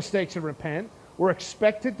aware of our mistakes and repent. We're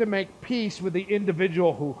expected to make peace with the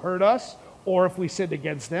individual who hurt us, or if we sinned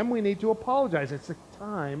against them, we need to apologize. It's a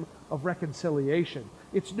time of reconciliation.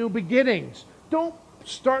 It's new beginnings. Don't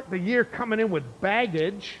start the year coming in with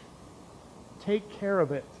baggage. Take care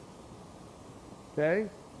of it. Okay?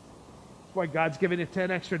 That's why God's giving you 10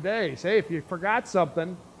 extra days. Hey, if you forgot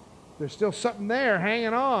something, there's still something there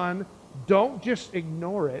hanging on. Don't just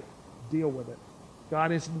ignore it. Deal with it.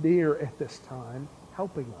 God is near at this time,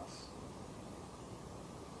 helping us.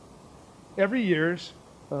 Every year's,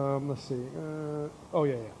 let's see. I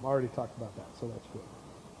already talked about that, so that's good.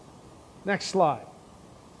 Next slide.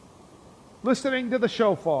 Listening to the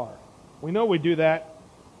shofar. We know we do that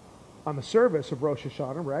on the service of Rosh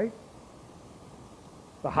Hashanah, right?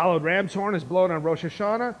 The hollowed ram's horn is blown on Rosh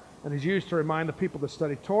Hashanah and is used to remind the people to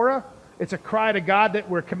study Torah. It's a cry to God that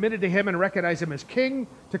we're committed to Him and recognize Him as King,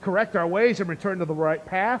 to correct our ways and return to the right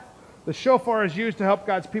path. The shofar is used to help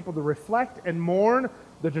God's people to reflect and mourn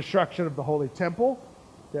the destruction of the Holy Temple.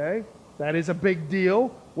 Okay? That is a big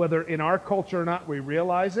deal. Whether in our culture or not we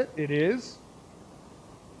realize it, it is.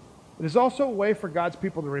 It is also a way for God's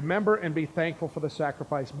people to remember and be thankful for the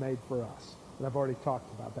sacrifice made for us. And I've already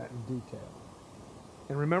talked about that in detail.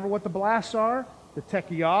 And remember what the blasts are? The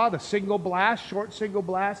tekiyah, the single blast, short single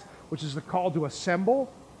blast, which is the call to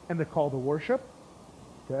assemble and the call to worship.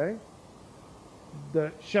 Okay?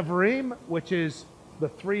 The shevarim, which is the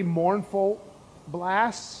 3 mournful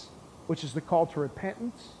blasts, which is the call to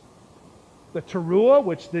repentance. The teruah,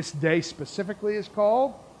 which this day specifically is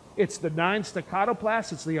called. It's the 9 staccato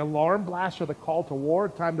blasts. It's the alarm blast or the call to war,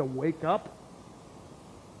 time to wake up.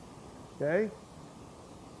 Okay?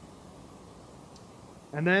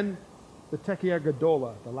 And then the tekiyah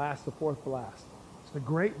gadola, the 4th blast. It's the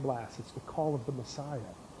great blast. It's the call of the Messiah.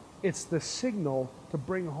 It's the signal to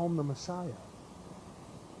bring home the Messiah.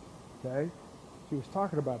 Okay? He was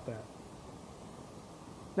talking about that.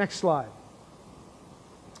 Next slide.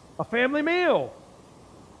 A family meal.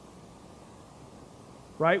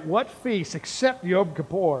 Right? What feast, except Yom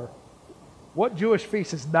Kippur, what Jewish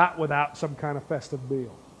feast is not without some kind of festive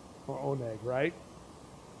meal? Or oneg, right?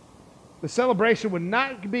 The celebration would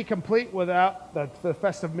not be complete without the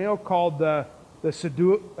festive meal called the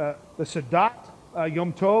Sedat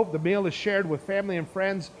Yom Tov. The meal is shared with family and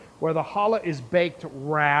friends where the challah is baked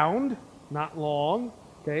round, not long.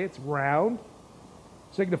 Okay, it's round,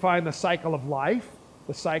 signifying the cycle of life,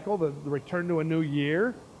 the return to a new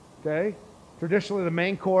year. Okay, traditionally the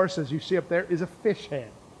main course, as you see up there, is a fish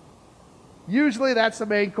head. Usually that's the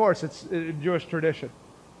main course. It's in Jewish tradition.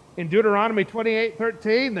 In Deuteronomy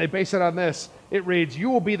 28:13, they base it on this. It reads, "You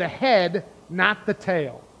will be the head, not the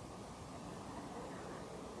tail."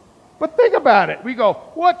 But think about it. We go,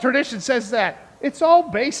 what tradition says that? It's all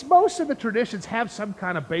based, most of the traditions have some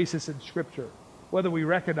kind of basis in Scripture, whether we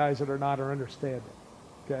recognize it or not or understand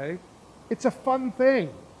it. Okay? It's a fun thing.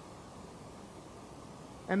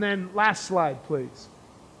 And then last slide, please.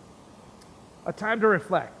 A time to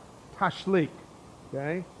reflect. Tashlik.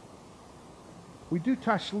 Okay? We do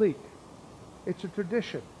tashlik. It's a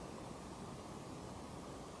tradition.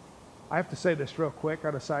 I have to say this real quick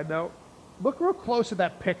on a side note. Look real close at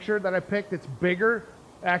that picture that I picked. It's bigger,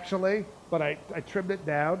 actually, but I trimmed it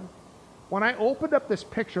down. When I opened up this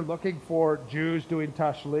picture looking for Jews doing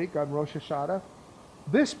tashlik on Rosh Hashanah,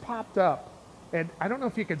 this popped up. And I don't know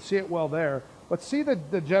if you can see it well there, but see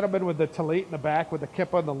the gentleman with the talit in the back with the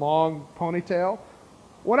kippah and the long ponytail?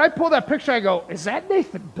 When I pull that picture, I go, is that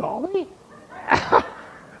Nathan Dolly? I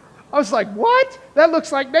was like, what? That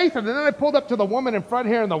looks like Nathan. And then I pulled up to the woman in front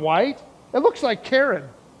here in the white. It looks like Karen.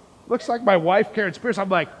 Looks like my wife, Karen Spears. I'm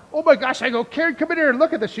like, oh my gosh. I go, Karen, come in here and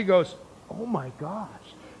look at this. She goes, oh my gosh.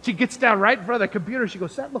 She gets down right in front of the computer. She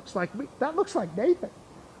goes, that looks like me. That looks like Nathan.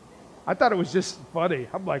 I thought it was just funny.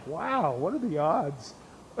 I'm like, wow, what are the odds?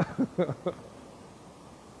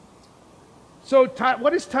 So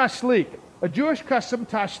what is tashlik? A Jewish custom,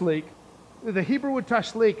 tashlik. The Hebrew word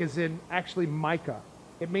tashlik is in actually Micah.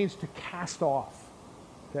 It means to cast off.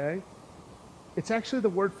 Okay? It's actually the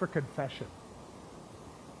word for confession.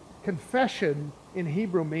 Confession in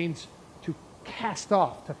Hebrew means to cast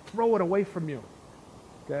off, to throw it away from you.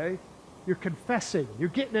 Okay? You're confessing. You're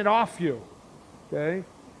getting it off you. Okay?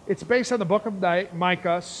 It's based on the book of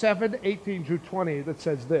Micah 7:18-20 that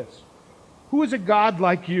says this. Who is a God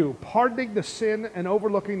like you, pardoning the sin and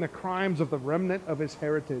overlooking the crimes of the remnant of his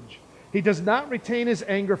heritage? He does not retain his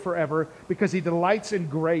anger forever because he delights in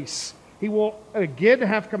grace. He will again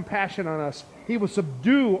have compassion on us. He will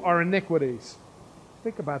subdue our iniquities.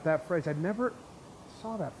 Think about that phrase. I never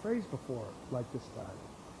saw that phrase before like this time.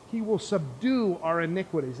 He will subdue our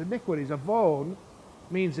iniquities. Iniquities, avon,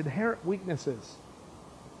 means inherent weaknesses.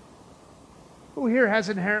 Who here has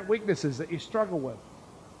inherent weaknesses that you struggle with?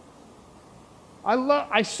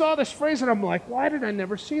 I saw this phrase and I'm like, why did I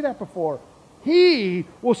never see that before? He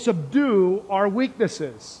will subdue our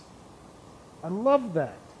weaknesses. I love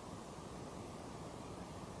that.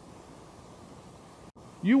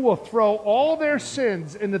 You will throw all their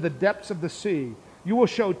sins into the depths of the sea. You will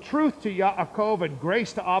show truth to Yaakov and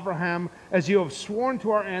grace to Abraham, as you have sworn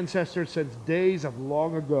to our ancestors since days of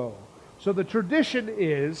long ago. So the tradition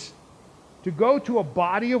is to go to a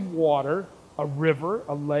body of water, a river,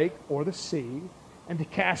 a lake, or the sea, and to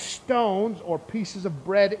cast stones or pieces of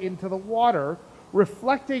bread into the water,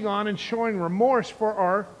 reflecting on and showing remorse for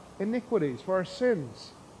our iniquities, for our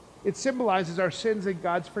sins. It symbolizes our sins and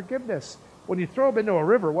God's forgiveness. When you throw them into a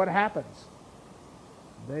river, what happens?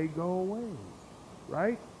 They go away,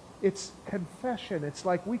 right? It's confession. It's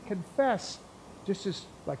like we confess, just as,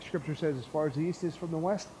 like Scripture says, as far as the east is from the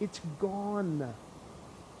west, it's gone.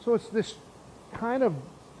 So it's this kind of,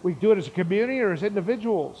 we do it as a community or as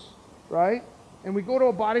individuals, right? And we go to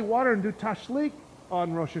a body of water and do tashlik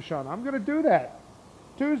on Rosh haShanah. I'm going to do that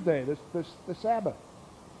Tuesday, the Sabbath.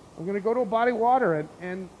 I'm going to go to a body of water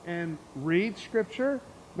and read Scripture,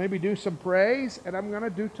 maybe do some praise, and I'm going to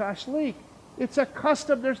do tashlik. It's a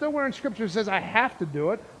custom. There's nowhere in Scripture that says I have to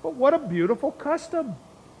do it, but what a beautiful custom,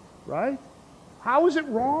 right? How is it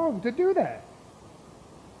wrong to do that?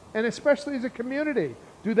 And especially as a community.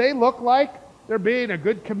 Do they look like they're being a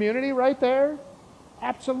good community right there?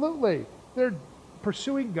 Absolutely. They're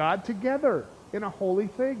pursuing God together in a holy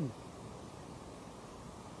thing.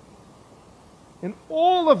 And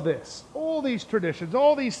all of this, all these traditions,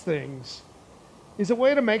 all these things, is a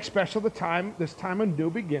way to make special this time of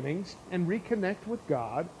new beginnings and reconnect with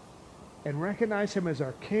God and recognize Him as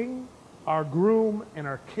our King, our groom, and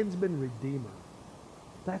our kinsman redeemer.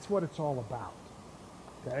 That's what it's all about.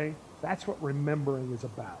 Okay? That's what remembering is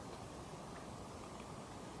about.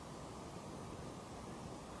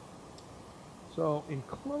 So, in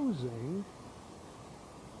closing,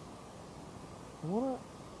 I want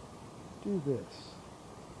to do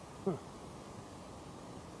this.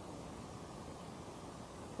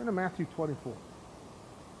 Turn to Matthew 24.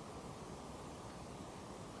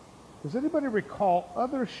 Does anybody recall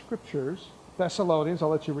other scriptures? Thessalonians, I'll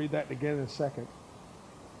let you read that again in a second.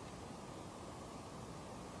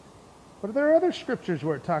 But are there other scriptures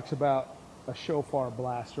where it talks about a shofar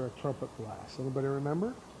blast or a trumpet blast? Anybody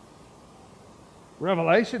remember?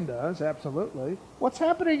 Revelation does, absolutely. What's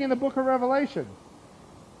happening in the book of Revelation?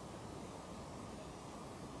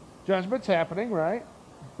 Judgment's happening, right?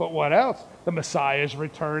 But what else? The Messiah is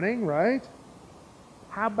returning, right?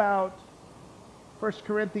 How about 1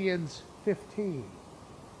 Corinthians 15?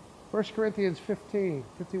 1 Corinthians 15,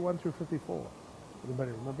 51 through 54.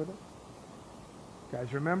 Anybody remember that?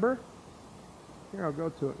 Guys remember? Here, I'll go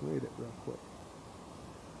to it and read it real quick.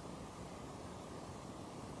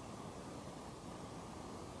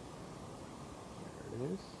 There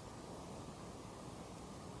it is.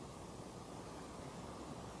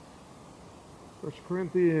 First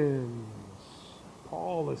Corinthians.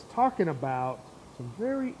 Paul is talking about some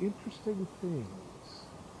very interesting things.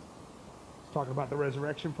 He's talking about the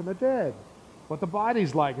resurrection from the dead. What the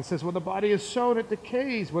body's like. It says when the body is sown, it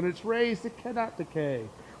decays. When it's raised, it cannot decay.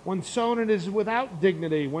 When sown, it is without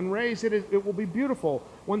dignity. When raised, it will be beautiful.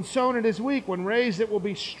 When sown, it is weak. When raised, it will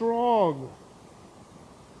be strong.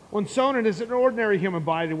 When sown, it is an ordinary human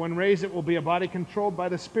body. When raised, it will be a body controlled by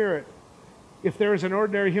the Spirit. If there is an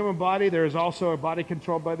ordinary human body, there is also a body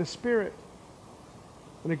controlled by the Spirit.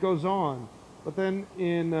 And it goes on. But then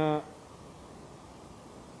in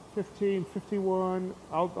 15, 51,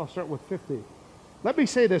 I'll start with 50. Let me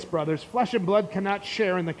say this, brothers. Flesh and blood cannot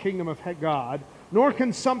share in the kingdom of God, nor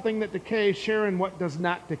can something that decays share in what does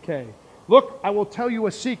not decay. Look, I will tell you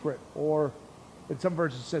a secret, or In some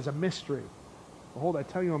versions it says a mystery. Behold, I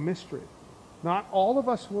tell you a mystery. Not all of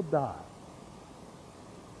us will die,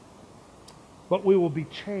 but we will be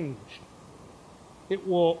changed. It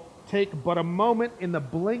will take but a moment in the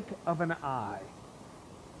blink of an eye.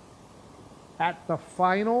 At the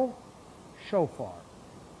final shofar,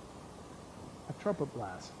 a trumpet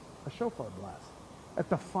blast, a shofar blast. At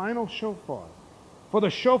the final shofar. For the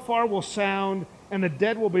shofar will sound, and the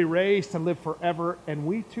dead will be raised to live forever, and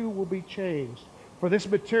we too will be changed. For this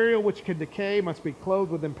material which can decay must be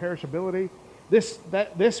clothed with imperishability.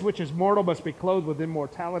 This which is mortal must be clothed with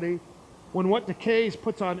immortality. When what decays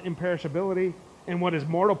puts on imperishability, and what is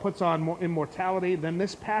mortal puts on immortality, then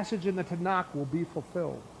this passage in the Tanakh will be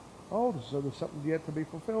fulfilled. Oh, so there's something yet to be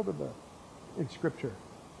fulfilled in Scripture.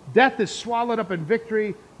 Death is swallowed up in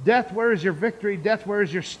victory. Death, where is your victory? Death, where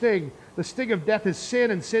is your sting? The sting of death is sin,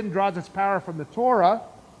 and sin draws its power from the Torah.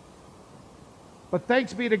 But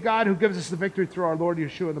thanks be to God who gives us the victory through our Lord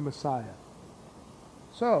Yeshua the Messiah.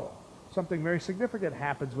 So, something very significant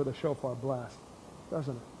happens with a shofar blast,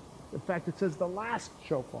 doesn't it? In fact, it says the last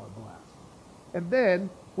shofar blast. And then,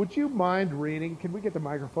 would you mind reading, can we get the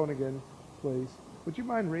microphone again, please? Would you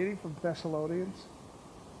mind reading from Thessalonians?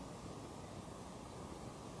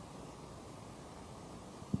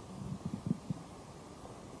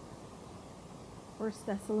 First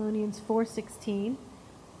Thessalonians 4:16.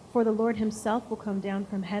 For the Lord himself will come down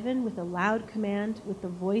from heaven with a loud command, with the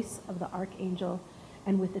voice of the archangel,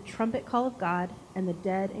 and with the trumpet call of God, and the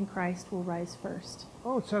dead in Christ will rise first.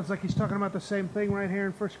 Oh, it sounds like he's talking about the same thing right here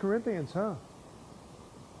in 1 Corinthians, huh?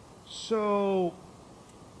 So,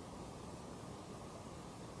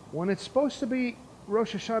 when it's supposed to be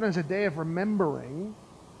Rosh Hashanah as a day of remembering,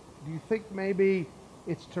 do you think maybe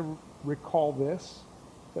it's to recall this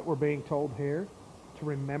that we're being told here? To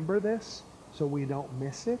remember this so we don't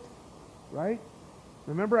miss it, right?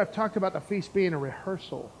 Remember, I've talked about the feast being a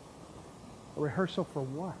rehearsal. A rehearsal for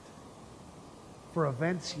what? For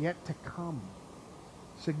events yet to come.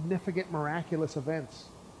 Significant, miraculous events.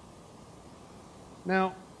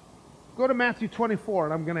 Now, go to Matthew 24,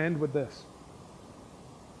 and I'm going to end with this.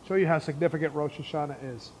 Show you how significant Rosh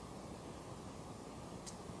Hashanah is.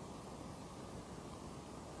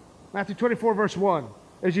 Matthew 24, verse 1.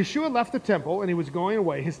 As Yeshua left the temple and he was going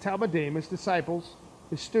away, his Talmidim, his disciples,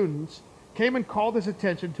 his students, came and called his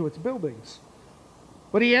attention to its buildings.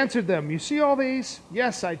 But he answered them, "You see all these?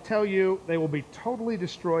 Yes, I tell you, they will be totally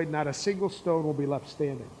destroyed. Not a single stone will be left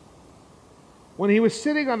standing." When he was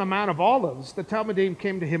sitting on the Mount of Olives, the Talmidim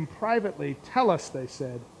came to him privately. "Tell us," they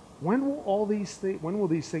said, when will these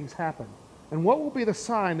things happen? And what will be the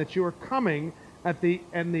sign that you are coming that the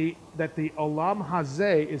Olam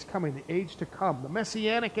Hazeh is coming, the age to come, the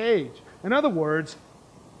Messianic age? In other words,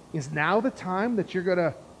 is now the time that you're going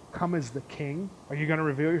to come as the king? Are you going to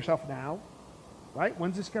reveal yourself now? Right?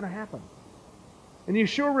 When's this going to happen? And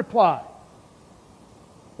Yeshua replied,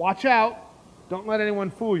 "Watch out. Don't let anyone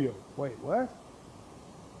fool you." Wait, what?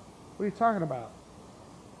 What are you talking about?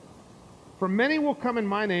 "For many will come in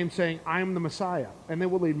my name saying, 'I am the Messiah,' and they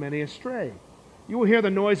will lead many astray. You will hear the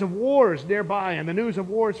noise of wars nearby and the news of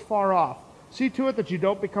wars far off. See to it that you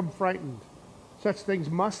don't become frightened. Such things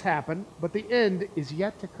must happen, but the end is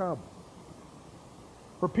yet to come.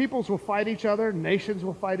 For peoples will fight each other, nations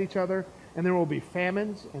will fight each other, and there will be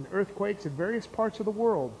famines and earthquakes in various parts of the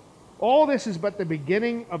world. All this is but the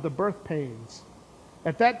beginning of the birth pains.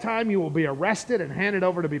 At that time you will be arrested and handed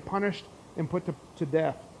over to be punished and put to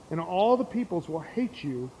death. And all the peoples will hate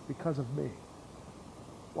you because of me."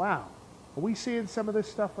 Wow. Are we seeing some of this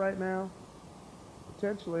stuff right now?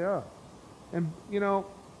 Potentially are. And,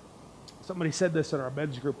 somebody said this in our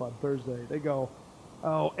men's group on Thursday. They go,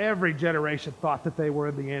 "Oh, every generation thought that they were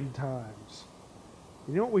in the end times."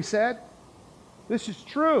 You know what we said? This is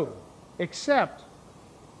true, except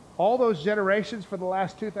all those generations for the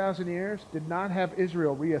last 2,000 years did not have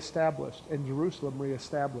Israel reestablished and Jerusalem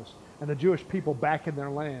reestablished and the Jewish people back in their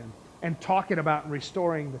land and talking about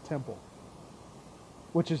restoring the temple,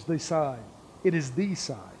 which is the sign. It is the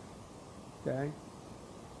sign. Okay?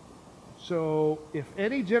 So if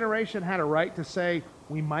any generation had a right to say,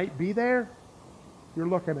 we might be there, you're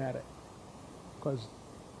looking at it. Because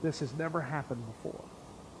this has never happened before.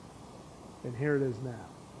 And here it is now.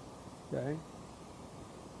 Okay?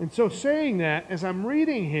 And so saying that, as I'm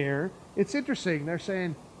reading here, it's interesting. They're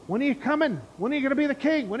saying, when are you coming? When are you going to be the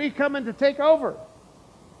king? When are you coming to take over?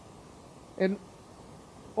 And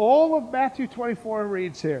all of Matthew 24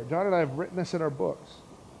 reads here. John and I have written this in our books.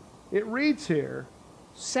 It reads here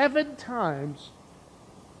 7 times.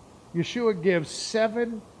 Yeshua gives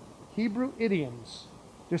 7 Hebrew idioms,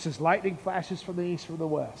 just as lightning flashes from the east from the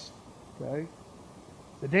west. Okay?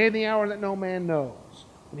 The day and the hour that no man knows.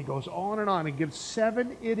 And he goes on and gives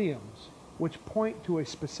 7 idioms which point to a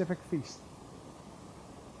specific feast.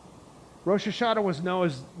 Rosh haShanah was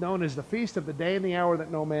known as the feast of the day and the hour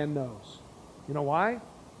that no man knows. You know why?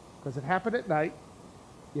 Because it happened at night.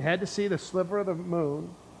 You had to see the sliver of the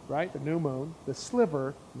moon, right? The new moon. The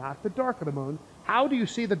sliver, not the dark of the moon. How do you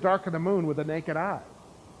see the dark of the moon with the naked eye?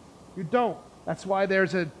 You don't. That's why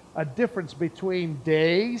there's a difference between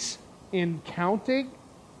days in counting,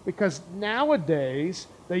 because nowadays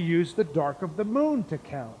they use the dark of the moon to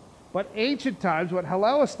count. But ancient times, what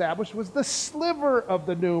Hillel established was the sliver of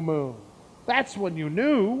the new moon. That's when you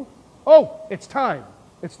knew, oh, it's time.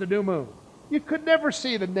 It's the new moon. You could never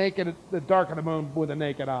see the dark of the moon with a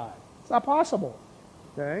naked eye. It's not possible.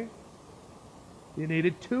 Okay? You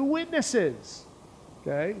needed 2 witnesses.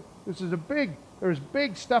 Okay? There's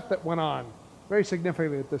big stuff that went on very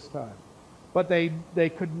significantly at this time. But they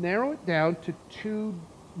could narrow it down to 2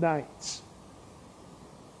 nights.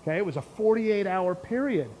 Okay? It was a 48-hour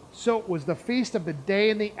period. So it was the feast of the day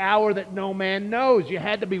and the hour that no man knows. You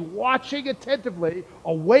had to be watching attentively,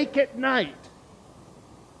 awake at night,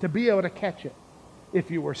 to be able to catch it. If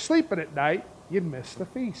you were sleeping at night, you'd miss the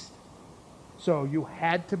feast. So you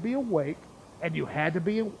had to be awake, and you had to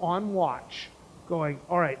be on watch, going,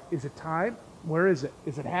 all right, is it time? Where is it?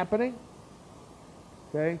 Is it happening?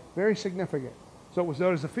 Okay, very significant. So it was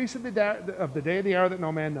known as the feast of the day and the hour that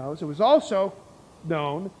no man knows. It was also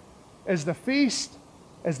known as the feast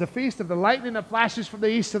of the lightning that flashes from the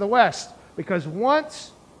east to the west, because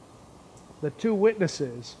once the 2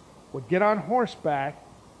 witnesses would get on horseback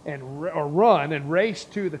or run and race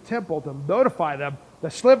to the temple to notify them, the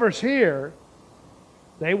sliver's here,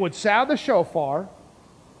 they would sound the shofar,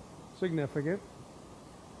 significant.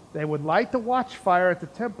 They would light the watchfire at the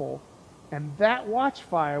temple, and that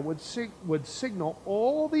watchfire would signal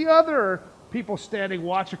all the other people standing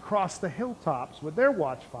watch across the hilltops with their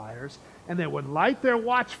watchfires, and they would light their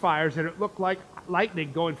watchfires, and it looked like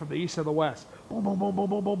lightning going from the east to the west. Boom, boom, boom, boom,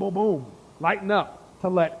 boom, boom, boom, boom. Lighten up to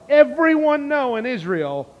let everyone know in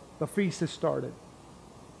Israel the feast has started.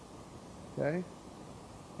 Okay?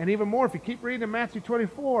 And even more, if you keep reading in Matthew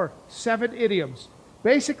 24, 7 idioms.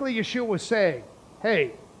 Basically, Yeshua was saying,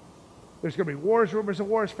 hey, there's going to be wars, rumors of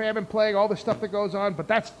wars, famine, plague, all the stuff that goes on, but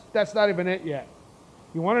that's not even it yet.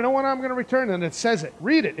 You want to know when I'm going to return? And it says it.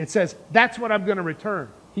 Read it. It says, that's when I'm going to return.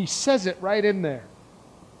 He says it right in there.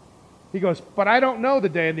 He goes, but I don't know the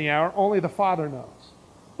day and the hour. Only the Father knows.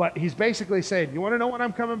 But he's basically saying, you want to know when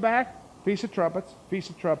I'm coming back? Feast of trumpets, feast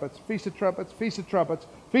of trumpets, feast of trumpets, feast of trumpets,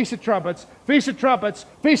 feast of trumpets, feast of trumpets,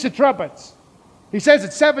 feast of trumpets. He says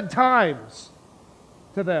it 7 times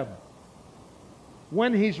to them.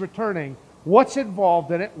 When he's returning, what's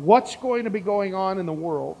involved in it, what's going to be going on in the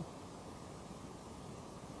world,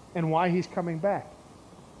 and why he's coming back.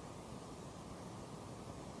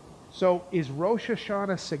 So is Rosh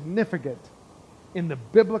haShanah significant in the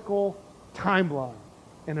biblical timeline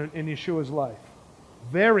in Yeshua's life?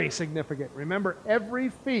 Very significant. Remember, every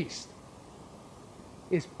feast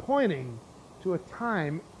is pointing to a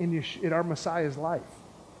time in our Messiah's life.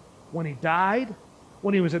 When he died,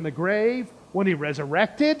 when he was in the grave, when he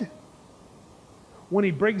resurrected, when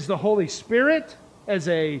he brings the Holy Spirit as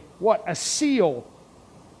a seal,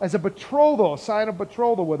 as a betrothal, a sign of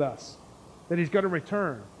betrothal with us, that he's going to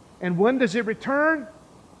return. And when does he return?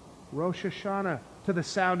 Rosh haShanah, to the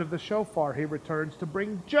sound of the shofar. He returns to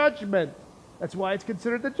bring judgment. That's why it's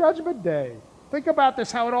considered the judgment day. Think about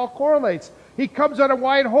this, how it all correlates. He comes on a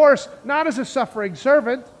white horse, not as a suffering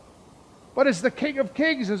servant, but as the King of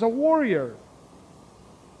Kings, as a warrior.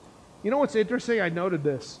 You know what's interesting? I noted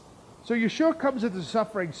this. So Yeshua comes as a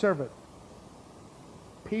suffering servant.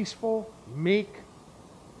 Peaceful, meek.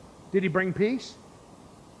 Did he bring peace?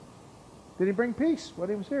 Did he bring peace when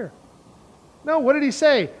he was here? No, what did he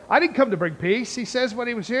say? I didn't come to bring peace. He says when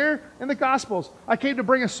he was here in the Gospels, I came to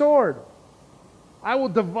bring a sword. I will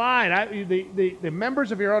divide. The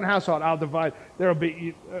members of your own household, I'll divide. There will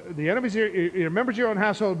be the enemies. Your members of your own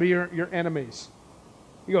household will be your enemies.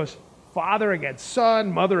 He goes, father against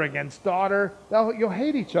son, mother against daughter. You'll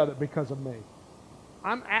hate each other because of me.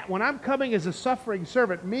 When I'm coming as a suffering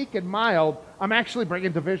servant, meek and mild, I'm actually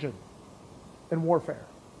bringing division and warfare.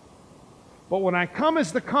 But when I come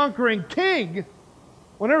as the conquering king,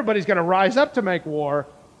 when everybody's going to rise up to make war,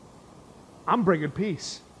 I'm bringing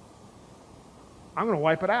peace. I'm going to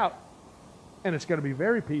wipe it out. And it's going to be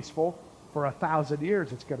very peaceful. For 1,000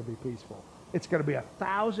 years, it's going to be peaceful. It's going to be a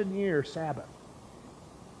 1,000-year Sabbath.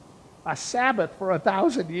 A Sabbath for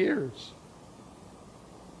 1,000 years.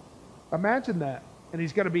 Imagine that. And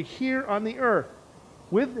he's going to be here on the earth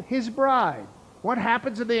with his bride, What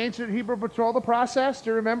happens in the ancient Hebrew betrothal process?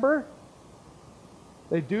 Do you remember?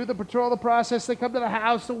 They do the betrothal process. They come to the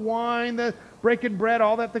house, the wine, the breaking bread,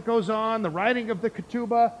 all that goes on, the writing of the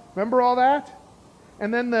ketubah. Remember all that?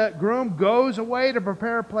 And then the groom goes away to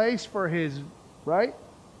prepare a place for his, right?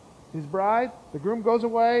 His bride. The groom goes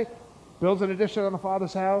away, builds an addition on the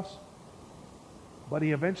father's house. But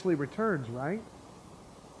he eventually returns, right?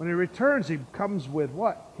 When he returns, he comes with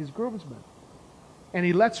what? His groomsmen. And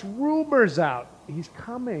he lets rumors out. He's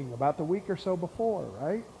coming about the week or so before,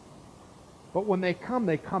 right? But when they come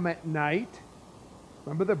at night.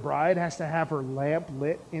 Remember, the bride has to have her lamp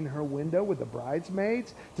lit in her window with the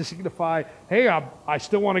bridesmaids to signify, hey, I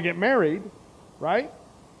still want to get married, right?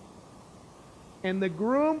 And the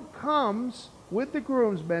groom comes with the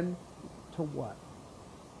groomsmen to what?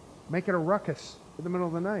 Making a ruckus in the middle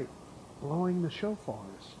of the night, blowing the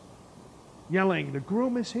shofars, yelling, the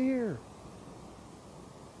groom is here.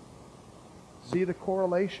 See the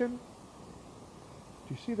correlation?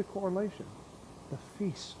 Do you see the correlation? The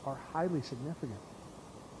feasts are highly significant.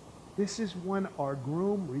 This is when our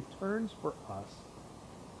groom returns for us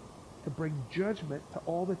to bring judgment to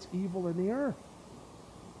all that's evil in the earth.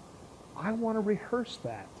 I want to rehearse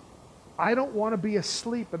that. I don't want to be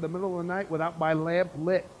asleep in the middle of the night without my lamp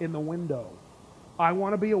lit in the window. I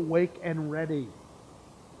want to be awake and ready.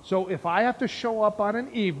 So if I have to show up on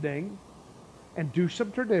an evening and do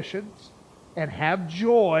some traditions and have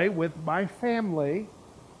joy with my family,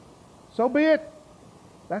 so be it.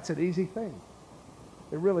 That's an easy thing.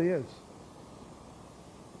 It really is.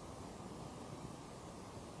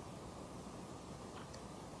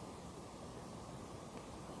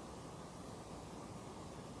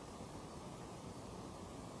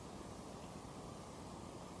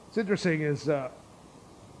 What's interesting is they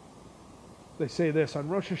say this, on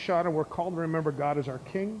Rosh haShanah we're called to remember God as our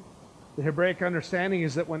King. The Hebraic understanding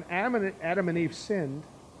is that when Adam and Eve sinned,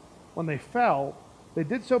 when they fell, they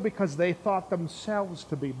did so because they thought themselves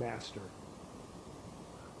to be master.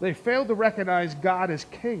 They failed to recognize God as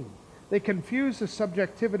king. They confused the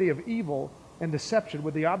subjectivity of evil and deception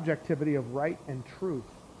with the objectivity of right and truth.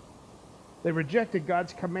 They rejected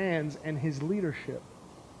God's commands and his leadership.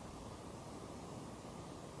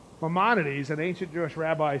 Maimonides, an ancient Jewish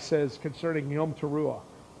rabbi, says concerning Yom Teruah,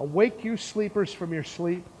 awake you sleepers from your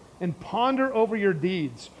sleep and ponder over your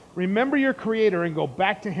deeds. Remember your Creator and go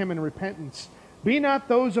back to him in repentance. Be not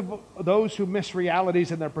those who miss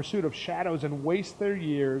realities in their pursuit of shadows and waste their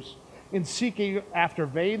years in seeking after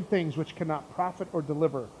vain things which cannot profit or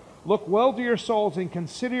deliver. Look well to your souls and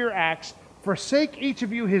consider your acts. Forsake each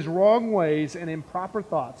of you his wrong ways and improper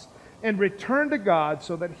thoughts, and return to God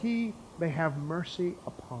so that he may have mercy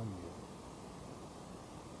upon you.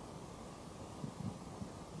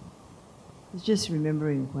 I was just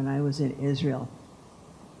remembering when I was in Israel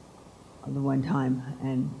the one time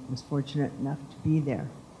and was fortunate enough to be there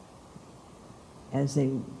as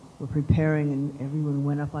they were preparing and everyone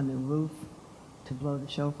went up on the roof to blow the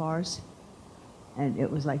shofars, and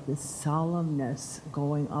it was like this solemnness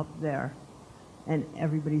going up there and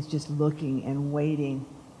everybody's just looking and waiting,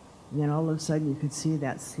 and then all of a sudden you could see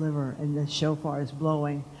that sliver and the shofar is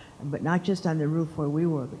blowing, but not just on the roof where we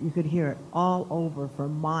were, but you could hear it all over for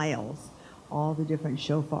miles, all the different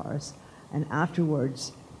shofars. And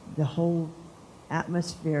afterwards the whole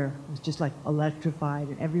atmosphere was just like electrified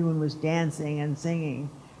and everyone was dancing and singing.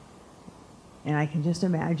 And I can just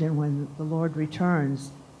imagine when the Lord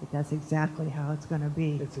returns that that's exactly how it's going to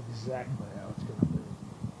be. It's exactly how it's going to be.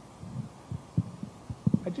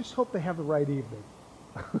 I just hope they have the right evening.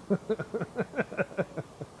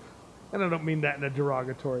 And I don't mean that in a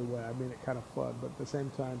derogatory way. I mean it kind of fun, but at the same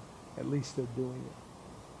time, at least they're doing it.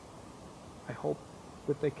 I hope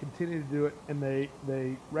that they continue to do it and they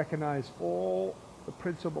recognize all the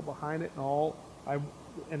principle behind it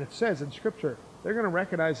and it says in Scripture, they're going to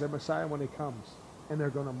recognize their Messiah when he comes, and they're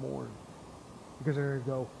going to mourn. Because they're going to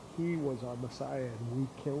go, he was our Messiah and we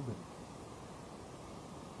killed him.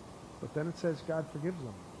 But then it says God forgives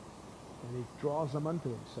them, and he draws them unto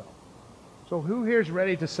himself. So who here is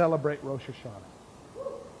ready to celebrate Rosh haShanah?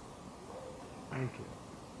 Thank you.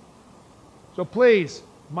 So please,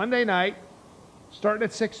 Monday night, starting at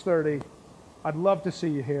 6:30, I'd love to see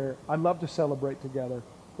you here. I'd love to celebrate together.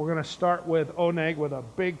 We're going to start with Oneg with a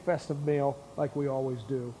big festive meal like we always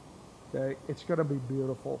do. Okay? It's going to be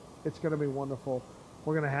beautiful. It's going to be wonderful.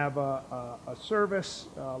 We're going to have a service,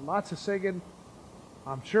 lots of singing.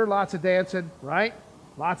 I'm sure lots of dancing, right?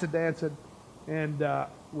 Lots of dancing. And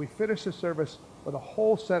we finish the service with a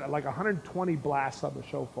whole set, like 120 blasts on the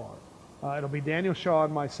shofar. It'll be Daniel Shaw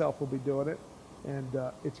and myself will be doing it. And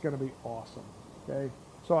it's going to be awesome. Okay?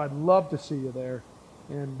 So I'd love to see you there.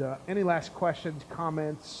 And any last questions,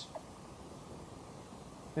 comments,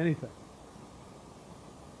 anything?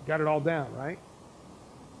 Got it all down, right?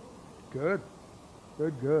 Good,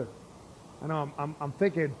 good, good. I know I'm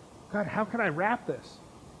thinking, God, how can I wrap this?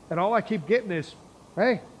 And all I keep getting is,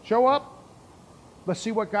 hey, show up. Let's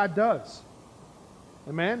see what God does.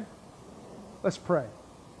 Amen? Let's pray.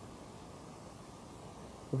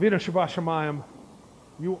 Avinu Shabbat Shamayim,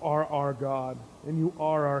 you are our God, and you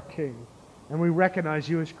are our King. And we recognize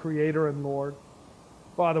you as Creator and Lord.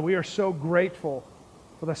 Father, we are so grateful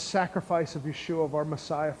for the sacrifice of Yeshua, of our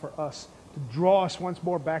Messiah, for us, to draw us once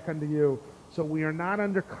more back unto you, so we are not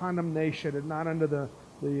under condemnation and not under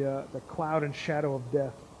the cloud and shadow of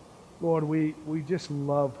death. Lord, we just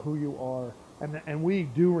love who you are, and we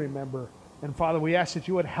do remember. And Father, we ask that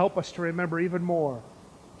you would help us to remember even more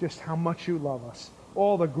just how much you love us,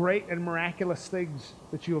 all the great and miraculous things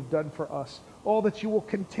that you have done for us, all that you will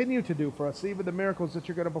continue to do for us, even the miracles that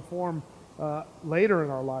you're going to perform later in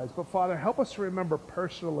our lives. But Father, help us to remember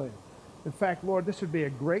personally. In fact, Lord, this would be a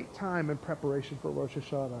great time in preparation for Rosh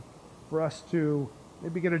haShanah for us to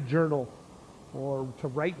maybe get a journal or to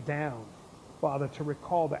write down, Father, to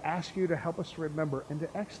recall, to ask you to help us to remember and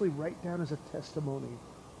to actually write down as a testimony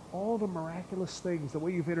all the miraculous things, the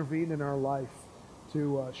way you've intervened in our life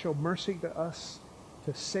to show mercy to us,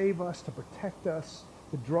 to save us, to protect us,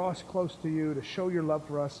 to draw us close to you, to show your love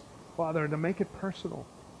for us, Father, and to make it personal.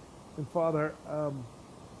 And Father,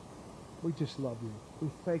 we just love you. We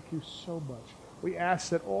thank you so much. We ask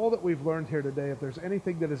that all that we've learned here today, if there's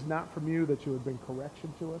anything that is not from you, that you would bring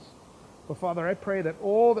correction to us. But Father, I pray that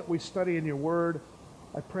all that we study in your word,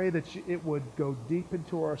 I pray that it would go deep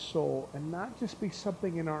into our soul and not just be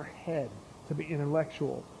something in our head to be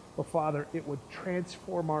intellectual, but Father, it would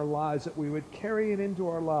transform our lives, that we would carry it into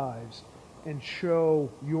our lives and show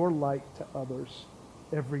your light to others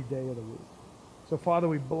every day of the week. So Father,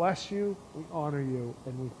 we bless you, we honor you,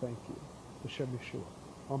 and we thank you. B'Shem Yeshua.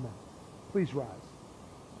 Amen. Please rise.